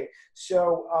seeing, okay,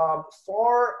 so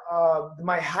for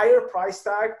my higher price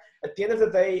tag, at the end of the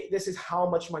day, this is how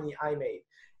much money I made.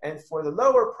 And for the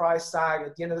lower price tag,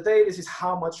 at the end of the day, this is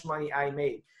how much money I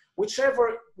made.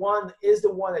 Whichever one is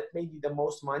the one that made you the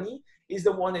most money is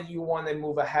the one that you want to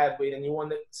move ahead with, and you want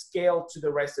to scale to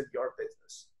the rest of your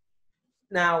business.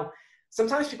 Now,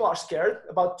 sometimes people are scared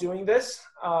about doing this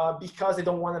because they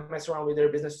don't want to mess around with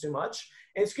their business too much.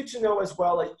 And it's good to know as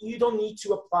well that you don't need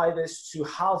to apply this to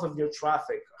half of your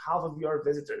traffic, half of your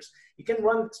visitors. You can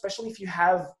run, especially if you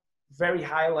have very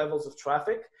high levels of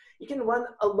traffic, you can run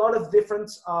a lot of different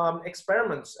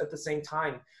experiments at the same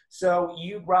time. So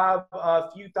you grab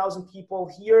a few thousand people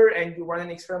here and you run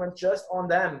an experiment just on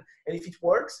them. And if it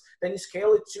works, then you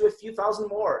scale it to a few thousand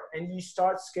more and you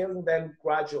start scaling them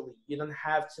gradually. You don't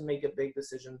have to make a big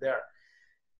decision there.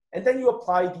 And then you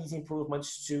apply these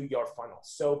improvements to your funnel.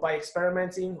 So by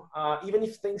experimenting, even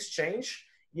if things change,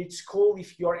 it's cool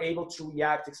if you're able to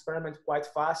react, experiment quite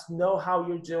fast, know how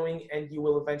you're doing, and you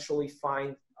will eventually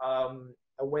find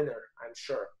a winner, I'm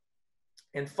sure.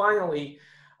 And finally,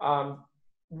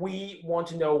 we want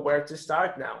to know where to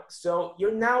start now. So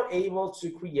you're now able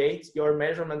to create your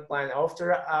measurement plan.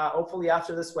 Hopefully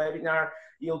after this webinar,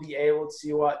 you'll be able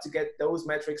to get those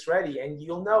metrics ready, and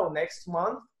you'll know next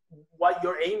month what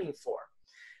you're aiming for.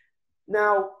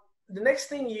 Now, the next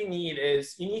thing you need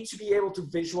is you need to be able to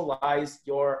visualize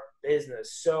your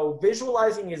business. So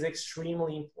visualizing is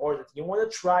extremely important. You want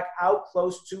to track how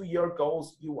close to your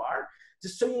goals you are,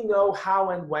 just so you know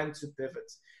how and when to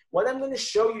pivot. What I'm going to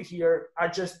show you here are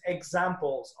just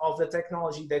examples of the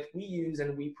technology that we use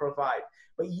and we provide,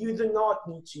 but you do not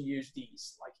need to use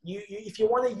these. Like if you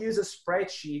want to use a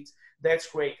spreadsheet, that's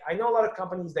great. I know a lot of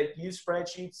companies that use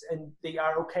spreadsheets and they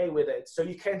are okay with it. So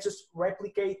you can just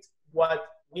replicate what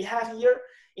we have here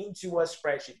into a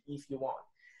spreadsheet if you want.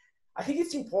 I think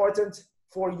it's important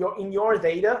for in your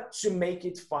data to make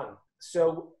it fun.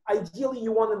 So ideally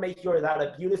you want to make your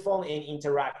data beautiful and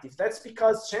interactive. That's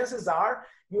because chances are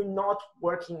you're not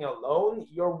working alone,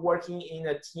 you're working in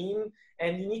a team,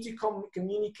 and you need to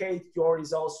communicate your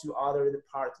results to other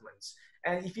departments.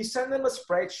 And if you send them a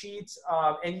spreadsheet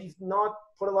and you've not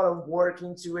put a lot of work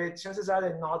into it, chances are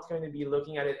they're not going to be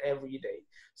looking at it every day.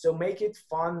 So make it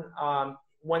fun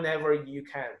whenever you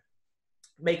can.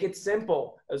 Make it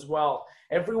simple as well.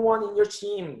 Everyone in your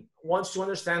team wants to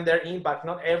understand their impact.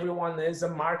 Not everyone is a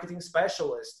marketing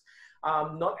specialist.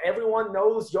 Not everyone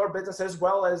knows your business as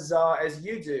well as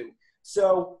you do.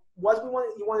 So what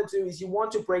you want to do is you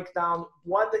want to break down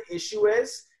what the issue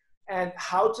is and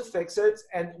how to fix it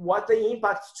and what the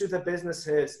impact to the business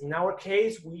is. In our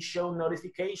case, we show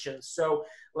notifications. So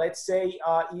let's say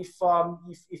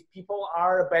if people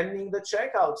are abandoning the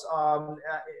checkouts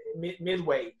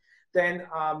midway, then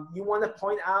you want to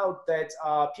point out that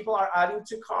people are adding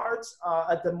to carts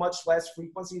at a much less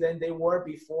frequency than they were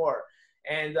before.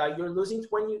 And you're losing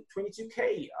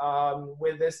 22K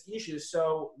with this issue.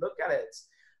 So look at it.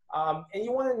 And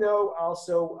you want to know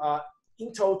also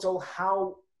in total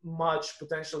how much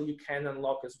potential you can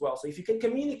unlock as well. So if you can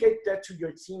communicate that to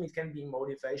your team, it can be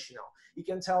motivational. You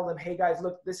can tell them, hey guys,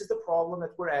 look, this is the problem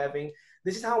that we're having.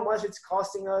 This is how much it's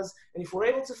costing us. And if we're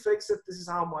able to fix it, this is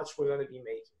how much we're going to be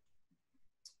making.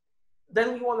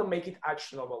 Then we want to make it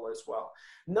actionable as well.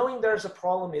 Knowing there's a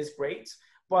problem is great,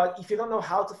 but if you don't know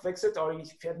how to fix it, or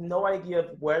if you have no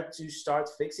idea where to start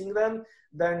fixing them,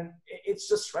 then it's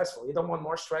just stressful. You don't want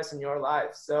more stress in your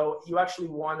life. So you actually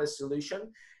want a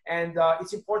solution. And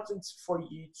it's important for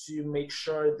you to make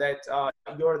sure that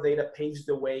your data paves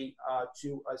the way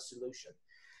to a solution.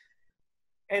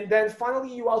 And then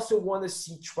finally, you also want to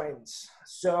see trends.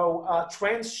 So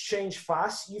trends change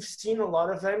fast. You've seen a lot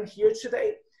of them here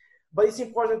today, but it's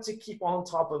important to keep on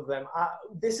top of them.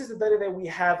 This is the data that we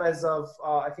have as of,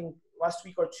 I think, last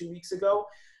week or 2 weeks ago.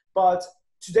 But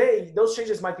today, those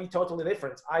changes might be totally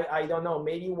different. I don't know.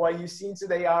 Maybe what you've seen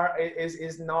today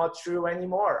is not true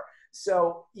anymore.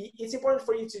 So it's important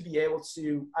for you to be able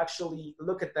to actually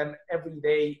look at them every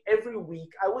day, every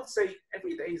week. I would say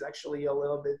every day is actually a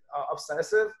little bit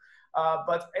obsessive,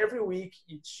 but every week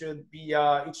it should be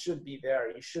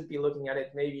there. You should be looking at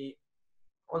it maybe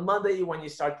on Monday when you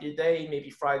start your day, maybe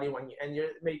Friday when you end your,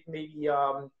 maybe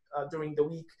during the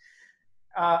week,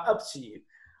 up to you.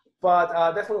 But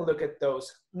definitely look at those.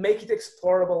 Make it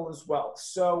explorable as well.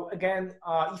 So again,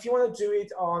 if you want to do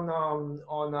it on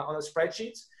a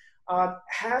spreadsheet,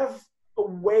 have a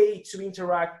way to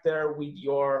interact there with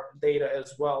your data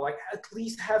as well. Like at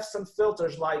least have some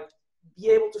filters, like be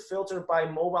able to filter by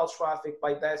mobile traffic,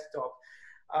 by desktop,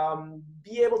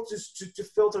 be able to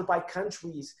filter by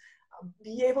countries,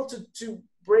 be able to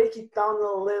break it down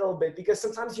a little bit, because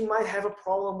sometimes you might have a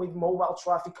problem with mobile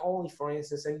traffic only, for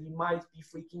instance, and you might be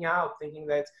freaking out thinking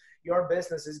that your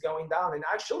business is going down. And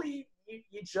actually,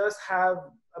 you just have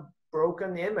a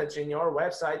broken image in your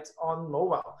website on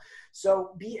mobile.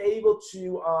 So be able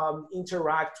to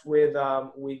interact with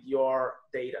your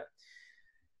data.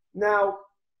 Now,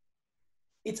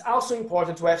 it's also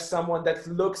important to have someone that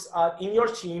looks at, in your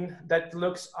team, that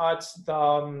looks at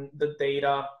the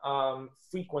data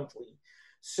frequently.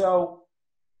 So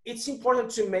it's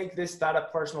important to make this data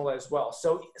personal as well.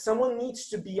 So someone needs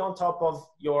to be on top of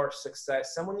your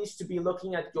success. Someone needs to be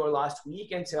looking at your last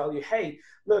week and tell you, hey,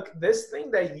 look, this thing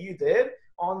that you did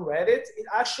on Reddit, it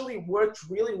actually worked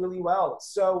really, really well.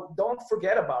 So don't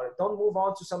forget about it. Don't move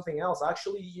on to something else.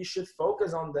 Actually, you should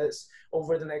focus on this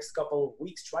over the next couple of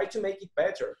weeks. Try to make it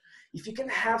better. If you can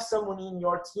have someone in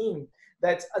your team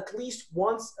that at least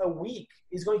once a week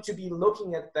is going to be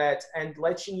looking at that and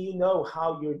letting you know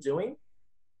how you're doing,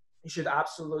 you should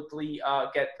absolutely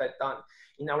get that done.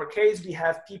 In our case, we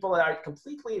have people that are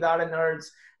completely data nerds,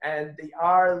 and they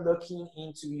are looking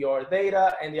into your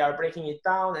data and they are breaking it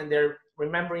down, and they're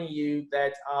remembering you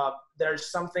that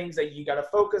there's some things that you got to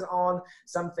focus on,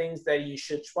 some things that you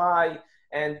should try,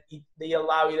 and they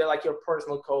allow you, like your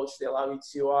personal coach, they allow you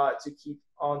to keep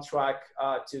on track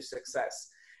to success.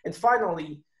 And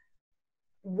finally,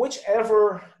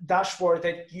 whichever dashboard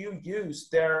that you use,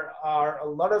 there are a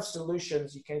lot of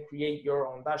solutions. You can create your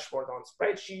own dashboard on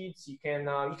spreadsheets. You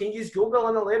can use Google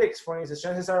Analytics, for instance.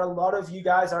 Chances are a lot of you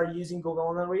guys are using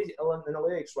Google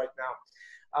Analytics right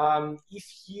now.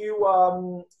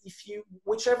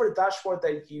 Whichever dashboard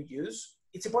that you use,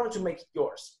 it's important to make it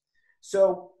yours.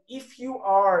 So if you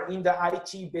are in the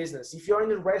IT business, if you're in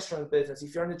the restaurant business,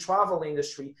 if you're in the travel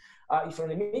industry, if you're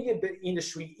in the media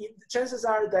industry, chances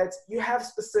are that you have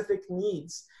specific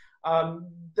needs.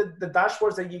 The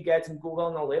dashboards that you get in Google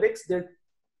Analytics, they're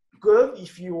good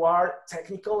if you are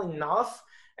technical enough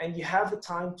and you have the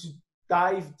time to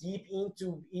dive deep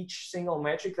into each single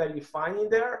metric that you find in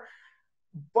there.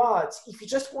 But if you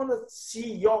just want to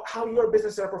see how your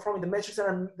business are performing, the metrics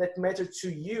that matter to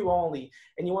you only,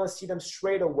 and you want to see them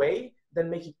straight away, then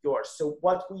make it yours. So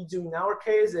what we do in our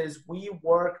case is we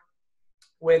work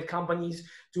with companies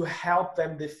to help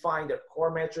them define their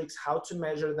core metrics, how to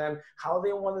measure them, how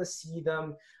they want to see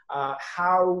them,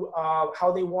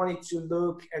 how they want it to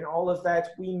look, and all of that.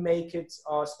 We make it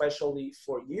specially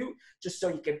for you, just so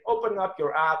you can open up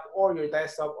your app or your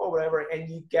desktop or whatever, and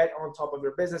you get on top of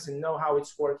your business and know how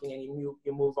it's working, and you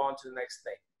move on to the next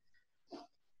thing.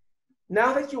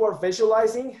 Now that you are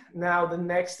visualizing, now the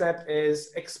next step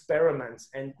is experiment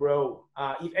and grow.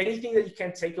 If anything that you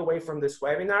can take away from this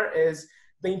webinar is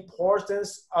the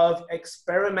importance of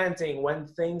experimenting when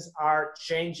things are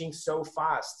changing so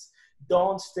fast.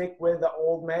 Don't stick with the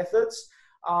old methods.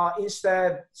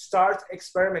 Instead, start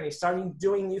experimenting, starting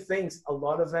doing new things. A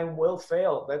lot of them will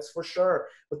fail, that's for sure.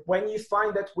 But when you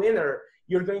find that winner,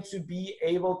 you're going to be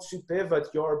able to pivot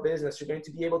your business. You're going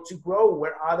to be able to grow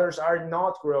where others are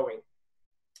not growing.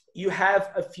 You have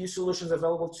a few solutions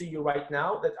available to you right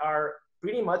now that are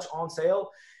pretty much on sale.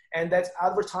 And that's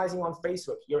advertising on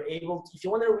Facebook. You're able to, if you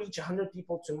want to reach 100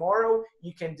 people tomorrow,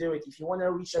 you can do it. If you want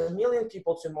to reach 1 million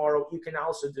people tomorrow, you can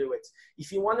also do it.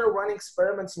 If you want to run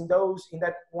experiments in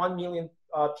that 1 million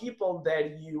people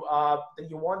that you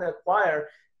want to acquire,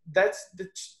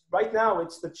 right now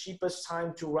it's the cheapest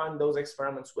time to run those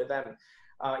experiments with them.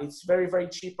 It's very, very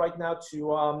cheap right now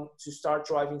to start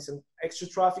driving some extra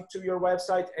traffic to your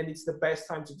website, and it's the best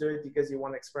time to do it because you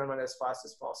want to experiment as fast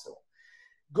as possible.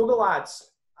 Google Ads.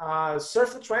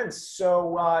 Surf the trends.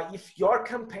 So if your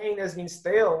campaign has been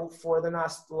stale for the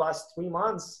last 3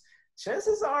 months,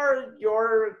 chances are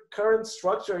your current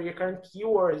structure, your current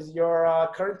keywords, your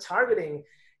current targeting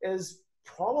is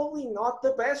probably not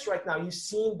the best right now. You've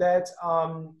seen that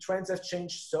trends have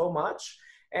changed so much.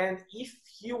 And if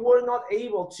you were not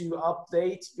able to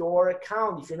update your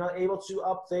account, if you're not able to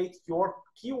update your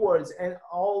keywords and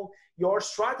all your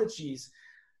strategies,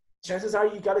 chances are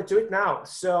you got to do it now.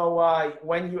 So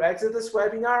when you exit this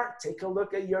webinar, take a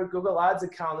look at your Google Ads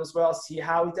account as well. See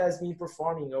how it has been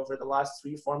performing over the last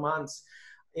 3-4 months.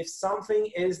 If something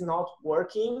is not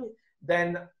working,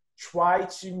 then try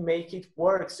to make it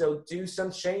work. So do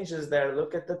some changes there.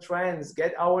 Look at the trends.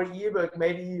 Get our ebook.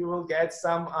 Maybe you will get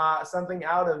something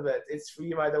out of it. It's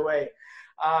free, by the way.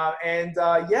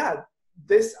 Yeah,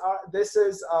 this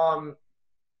is.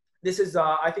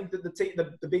 I think that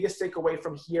the biggest takeaway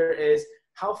from here is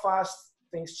how fast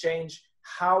things change,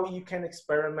 how you can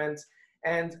experiment,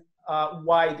 and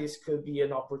why this could be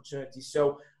an opportunity.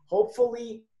 So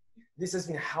hopefully this has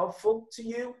been helpful to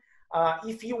you.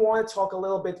 If you want to talk a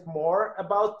little bit more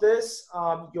about this,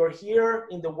 you're here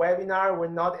in the webinar.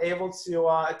 We're not able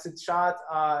to chat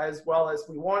as well as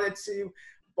we wanted to.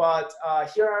 But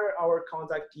here are our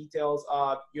contact details.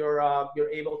 You're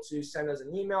able to send us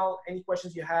an email. Any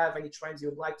questions you have, any trends you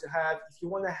would like to have. If you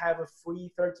want to have a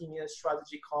free 30-minute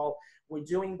strategy call, we're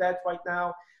doing that right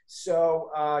now.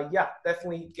 So yeah,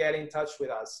 definitely get in touch with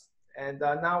us. And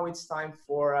now it's time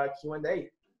for Q&A.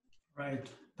 Right.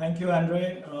 Thank you,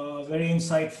 Andre. Very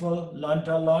insightful. Learned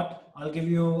a lot. I'll give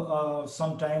you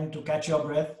some time to catch your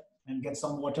breath and get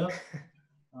some water.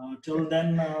 Till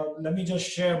then, let me just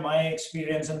share my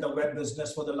experience in the web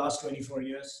business for the last 24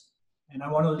 years. And I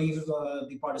want to leave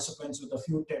the participants with a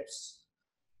few tips.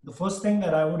 The first thing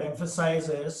that I would emphasize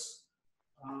is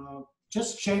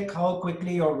just check how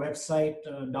quickly your website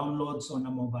downloads on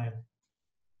a mobile.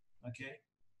 Okay,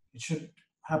 it should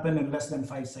happen in less than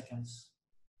 5 seconds.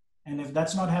 And if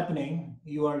that's not happening,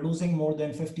 you are losing more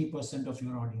than 50% of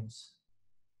your audience.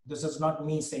 This is not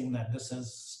me saying that. This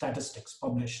is statistics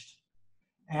published.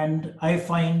 And I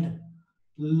find a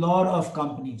lot of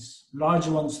companies, large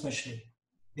ones especially,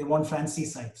 they want fancy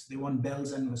sites. They want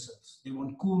bells and whistles. They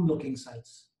want cool looking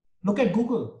sites. Look at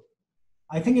Google.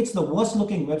 I think it's the worst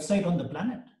looking website on the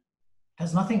planet. It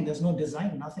has nothing. There's no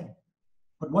design, nothing.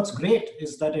 But what's great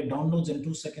is that it downloads in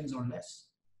 2 seconds or less.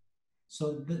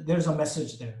 So there's a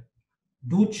message there.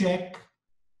 Do check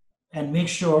and make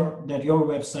sure that your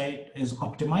website is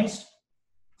optimized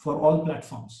for all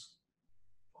platforms,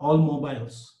 all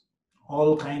mobiles,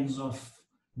 all kinds of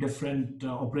different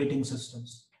operating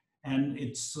systems. And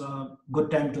it's a good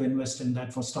time to invest in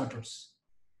that for starters.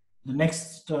 The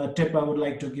next tip I would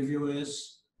like to give you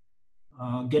is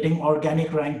getting organic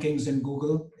rankings in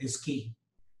Google is key.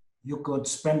 You could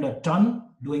spend a ton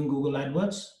doing Google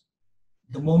AdWords.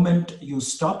 The moment you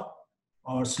stop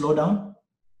or slow down,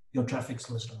 your traffic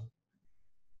slows down.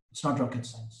 It's not rocket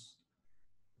science.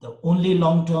 The only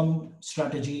long-term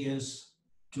strategy is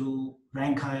to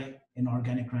rank high in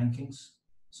organic rankings.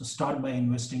 So start by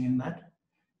investing in that.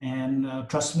 And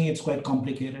trust me, it's quite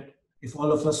complicated. If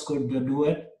all of us could do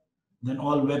it, then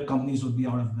all web companies would be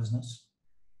out of business.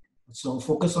 So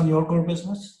focus on your core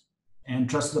business and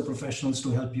trust the professionals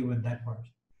to help you with that part.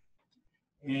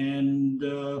 And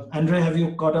Andre, have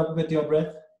you caught up with your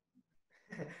breath?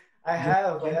 I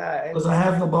have, yeah. Because I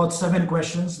have about 7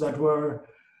 questions that were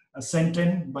sent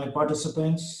in by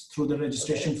participants through the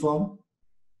registration form.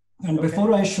 And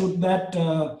before I shoot that,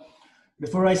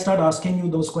 before I start asking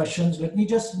you those questions, let me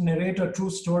just narrate a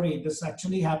true story. This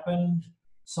actually happened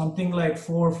something like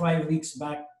 4 or 5 weeks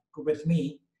back with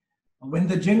me. When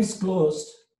the gyms closed,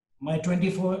 my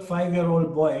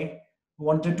 25-year-old boy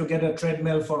wanted to get a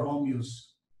treadmill for home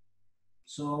use.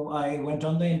 So I went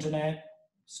on the internet,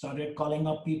 started calling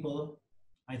up people.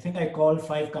 I think I called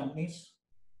 5 companies.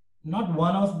 Not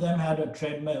one of them had a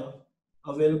treadmill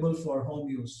available for home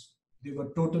use. They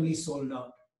were totally sold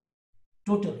out.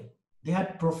 Totally. They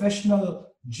had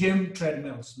professional gym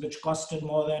treadmills, which costed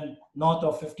more than north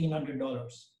of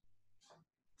 $1,500.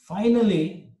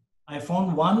 Finally, I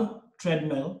found one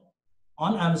treadmill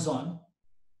on Amazon,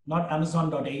 not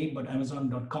Amazon.ae, but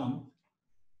Amazon.com,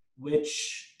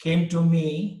 which came to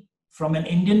me from an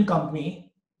Indian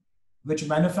company which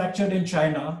manufactured in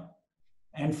China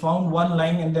and found one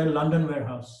lying in their London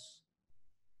warehouse.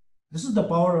 This is the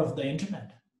power of the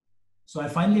internet. So I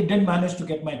finally did manage to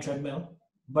get my treadmill,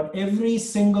 but every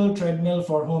single treadmill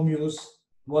for home use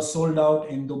was sold out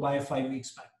in Dubai 5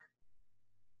 weeks back.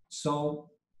 So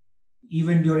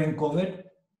even during COVID,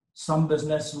 some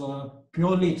business were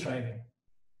purely thriving.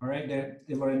 All right,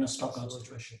 they were in a stock out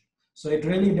situation. So it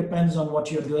really depends on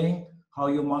what you're doing, how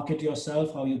you market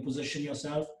yourself, how you position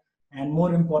yourself, and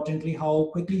more importantly, how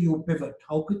quickly you pivot,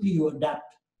 how quickly you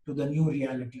adapt to the new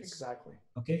realities. Exactly.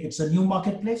 Okay, it's a new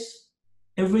marketplace.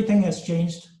 Everything has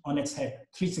changed on its head,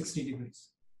 360 degrees.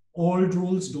 Old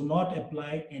rules do not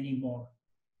apply anymore.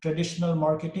 Traditional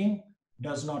marketing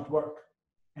does not work.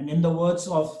 And in the words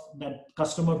of that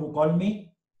customer who called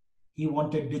me, he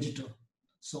wanted digital.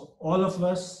 So all of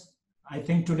us, I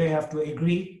think today have to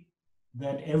agree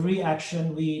that every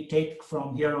action we take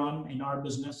from here on in our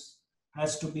business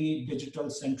has to be digital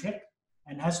centric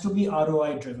and has to be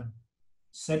ROI driven.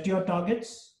 Set your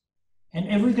targets, and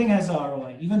everything has a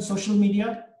ROI. Even social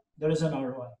media, there is an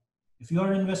ROI. If you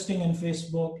are investing in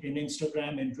Facebook, in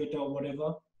Instagram, in Twitter, or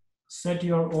whatever, set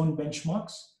your own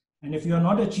benchmarks. And if you are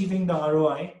not achieving the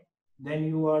ROI, then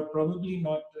you are probably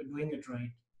not doing it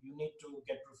right. You need to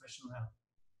get professional help.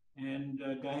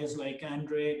 And guys like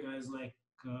Andre, guys like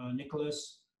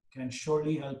Nicholas can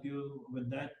surely help you with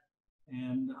that.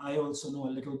 And I also know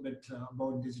a little bit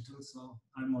about digital, so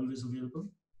I'm always available.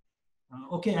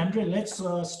 Okay, Andre, let's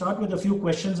start with a few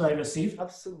questions I received.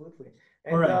 Absolutely.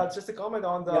 And just to comment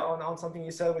on the on something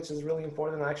you said, which is really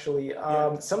important actually.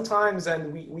 Sometimes,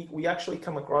 and we actually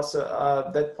come across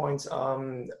that point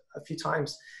a few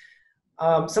times.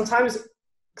 Sometimes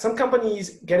some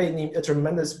companies get a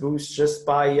tremendous boost just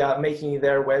by making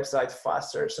their website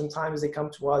faster. Sometimes they come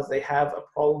to us, they have a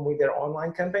problem with their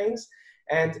online campaigns.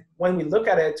 And when we look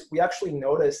at it, we actually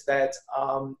notice that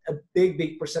a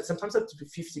big percent, sometimes up to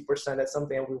 50%, that's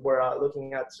something we were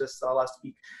looking at just last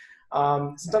week.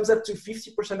 Sometimes up to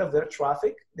 50% of their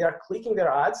traffic, they are clicking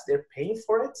their ads, they're paying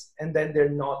for it, and then they're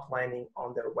not landing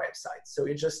on their website. So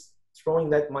you're just throwing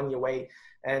that money away.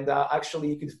 And actually,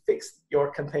 you could fix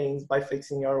your campaigns by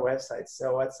fixing your website.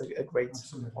 So that's a great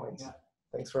point. Yeah.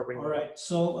 Thanks for bringing it up. All right.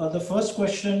 So the first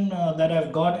question that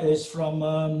I've got is from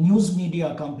a news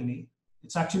media company.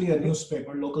 It's actually a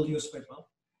newspaper, local newspaper.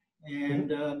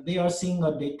 And they are seeing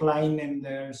a decline in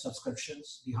their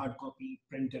subscriptions, the hard copy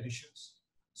print editions.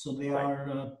 So they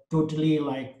are totally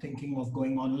like thinking of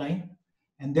going online.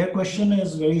 And their question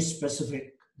is very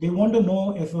specific. They want to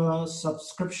know if a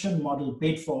subscription model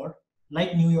paid for,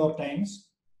 like New York Times,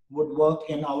 would work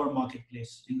in our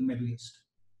marketplace in the Middle East.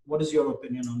 What is your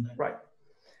opinion on that? Right.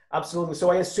 Absolutely.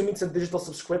 So I assume it's a digital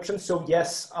subscription. So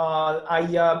yes,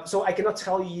 so I cannot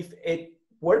tell you if it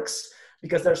works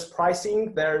because there's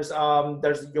pricing, there's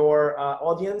your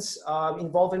audience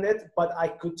involved in it. But I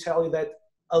could tell you that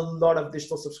a lot of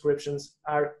digital subscriptions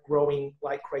are growing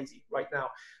like crazy right now.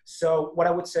 So what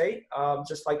I would say,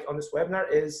 just like on this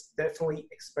webinar, is definitely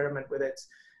experiment with it.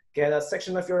 Get a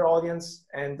section of your audience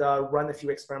and run a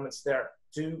few experiments there.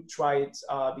 Do try it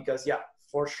because yeah,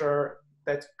 for sure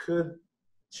that could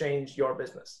change your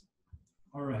business.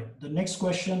 All right. The next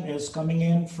question is coming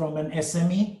in from an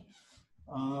SME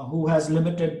who has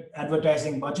limited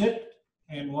advertising budget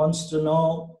and wants to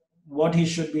know what he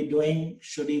should be doing.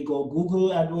 Should he go Google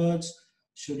AdWords?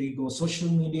 Should he go social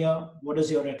media? What is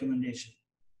your recommendation?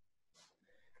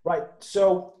 Right.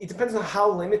 So it depends on how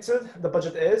limited the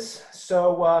budget is.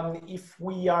 So if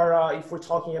we're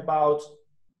talking about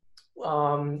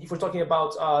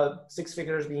six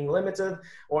figures being limited,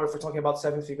 or if we're talking about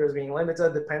seven figures being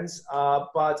limited, depends.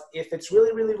 But if it's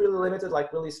really, really, really limited,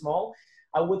 like really small,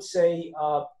 I would say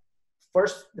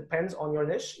first depends on your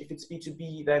niche. If it's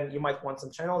B2B, then you might want some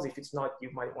channels. If it's not,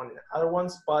 you might want other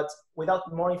ones. But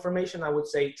without more information, I would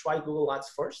say try Google Ads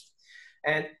first.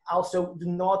 And also do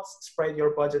not spread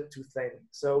your budget too thin.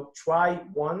 So try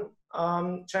one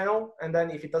channel, and then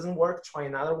if it doesn't work, try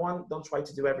another one. Don't try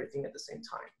to do everything at the same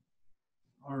time.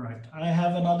 All right. I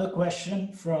have another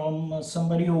question from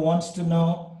somebody who wants to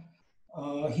know,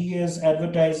 he is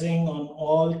advertising on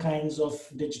all kinds of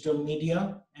digital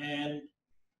media, and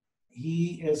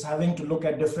he is having to look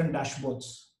at different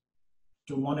dashboards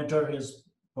to monitor his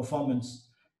performance.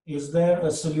 Is there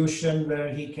a solution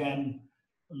where he can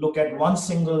look at one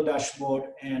single dashboard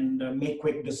and make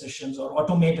quick decisions or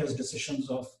automate his decisions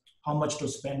of how much to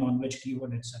spend on which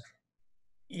keyword, etc.?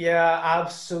 Yeah,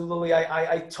 absolutely.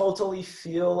 I totally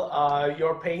feel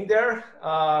your pain there.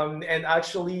 And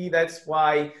actually, that's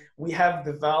why we have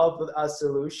developed a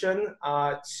solution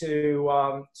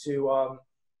to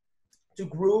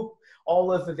group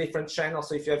all of the different channels.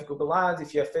 So if you have Google Ads,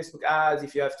 if you have Facebook ads,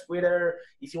 if you have Twitter,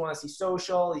 if you want to see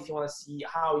social, if you want to see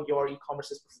how your e-commerce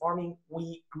is performing,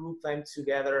 we group them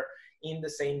together in the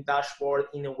same dashboard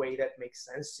in a way that makes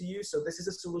sense to you. So this is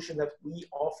a solution that we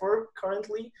offer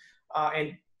currently,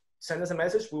 and send us a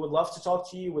message. We would love to talk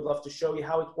to you. We'd love to show you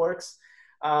how it works.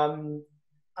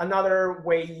 Another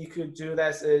way you could do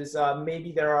this is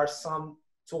maybe there are some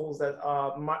tools that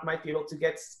might be able to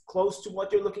get close to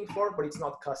what you're looking for, but it's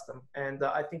not custom. And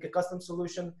I think a custom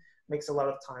solution makes a lot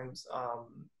of times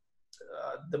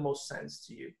the most sense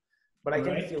to you. But I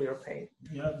can feel your pain.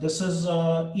 Yeah, this is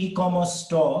an e-commerce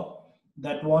store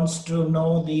that wants to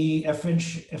know the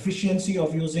efficiency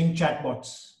of using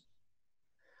chatbots.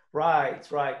 Right,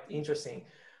 interesting.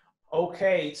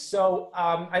 Okay, so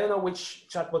I don't know which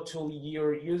chatbot tool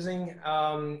you're using.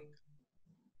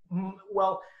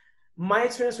 Well, my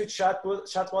experience with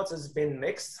chatbots has been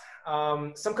mixed.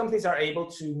 Some companies are able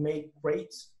to make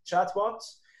great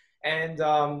chatbots, and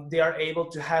they are able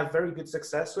to have very good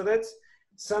success with it.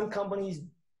 Some companies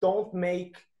don't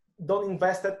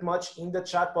invest that much in the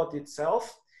chatbot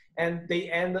itself, and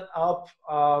they end up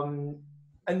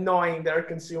annoying their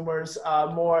consumers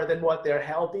more than what they're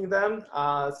helping them.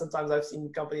 Sometimes I've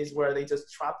seen companies where they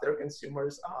just trap their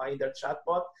consumers in their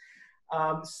chatbot.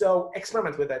 So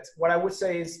experiment with it. What I would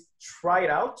say is try it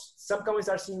out. Some companies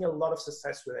are seeing a lot of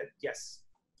success with it. Yes.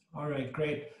 All right,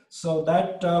 great. So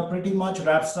that pretty much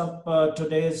wraps up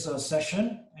today's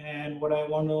session. And what I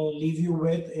want to leave you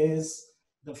with is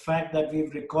the fact that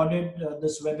we've recorded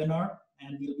this webinar,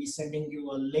 and we'll be sending you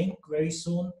a link very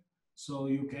soon. So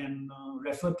you can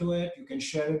refer to it. You can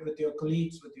share it with your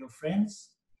colleagues, with your friends.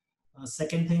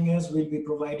 Second thing is we'll be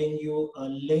providing you a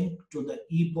link to the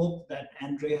ebook that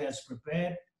Andre has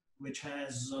prepared, which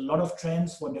has a lot of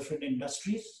trends for different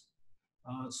industries.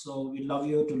 So we'd love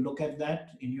you to look at that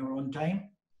in your own time.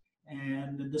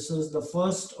 And this is the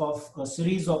first of a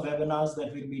series of webinars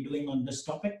that we'll be doing on this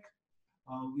topic.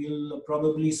 We'll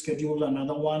probably schedule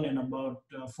another one in about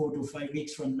 4 to 5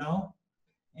 weeks from now.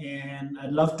 And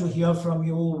I'd love to hear from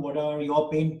you. What are your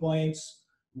pain points?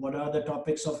 What are the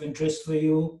topics of interest for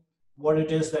you? What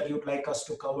it is that you'd like us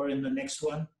to cover in the next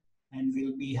one, and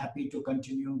we'll be happy to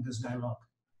continue this dialogue.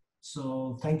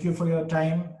 So thank you for your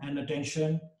time and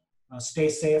attention. Stay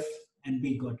safe and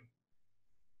be good.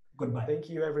 Goodbye. Thank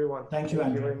you, everyone. Thank you,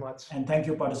 Andre. Very much. And thank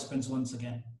you, participants, once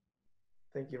again.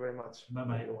 Thank you very much.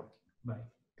 Bye-bye. Bye.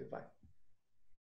 Goodbye.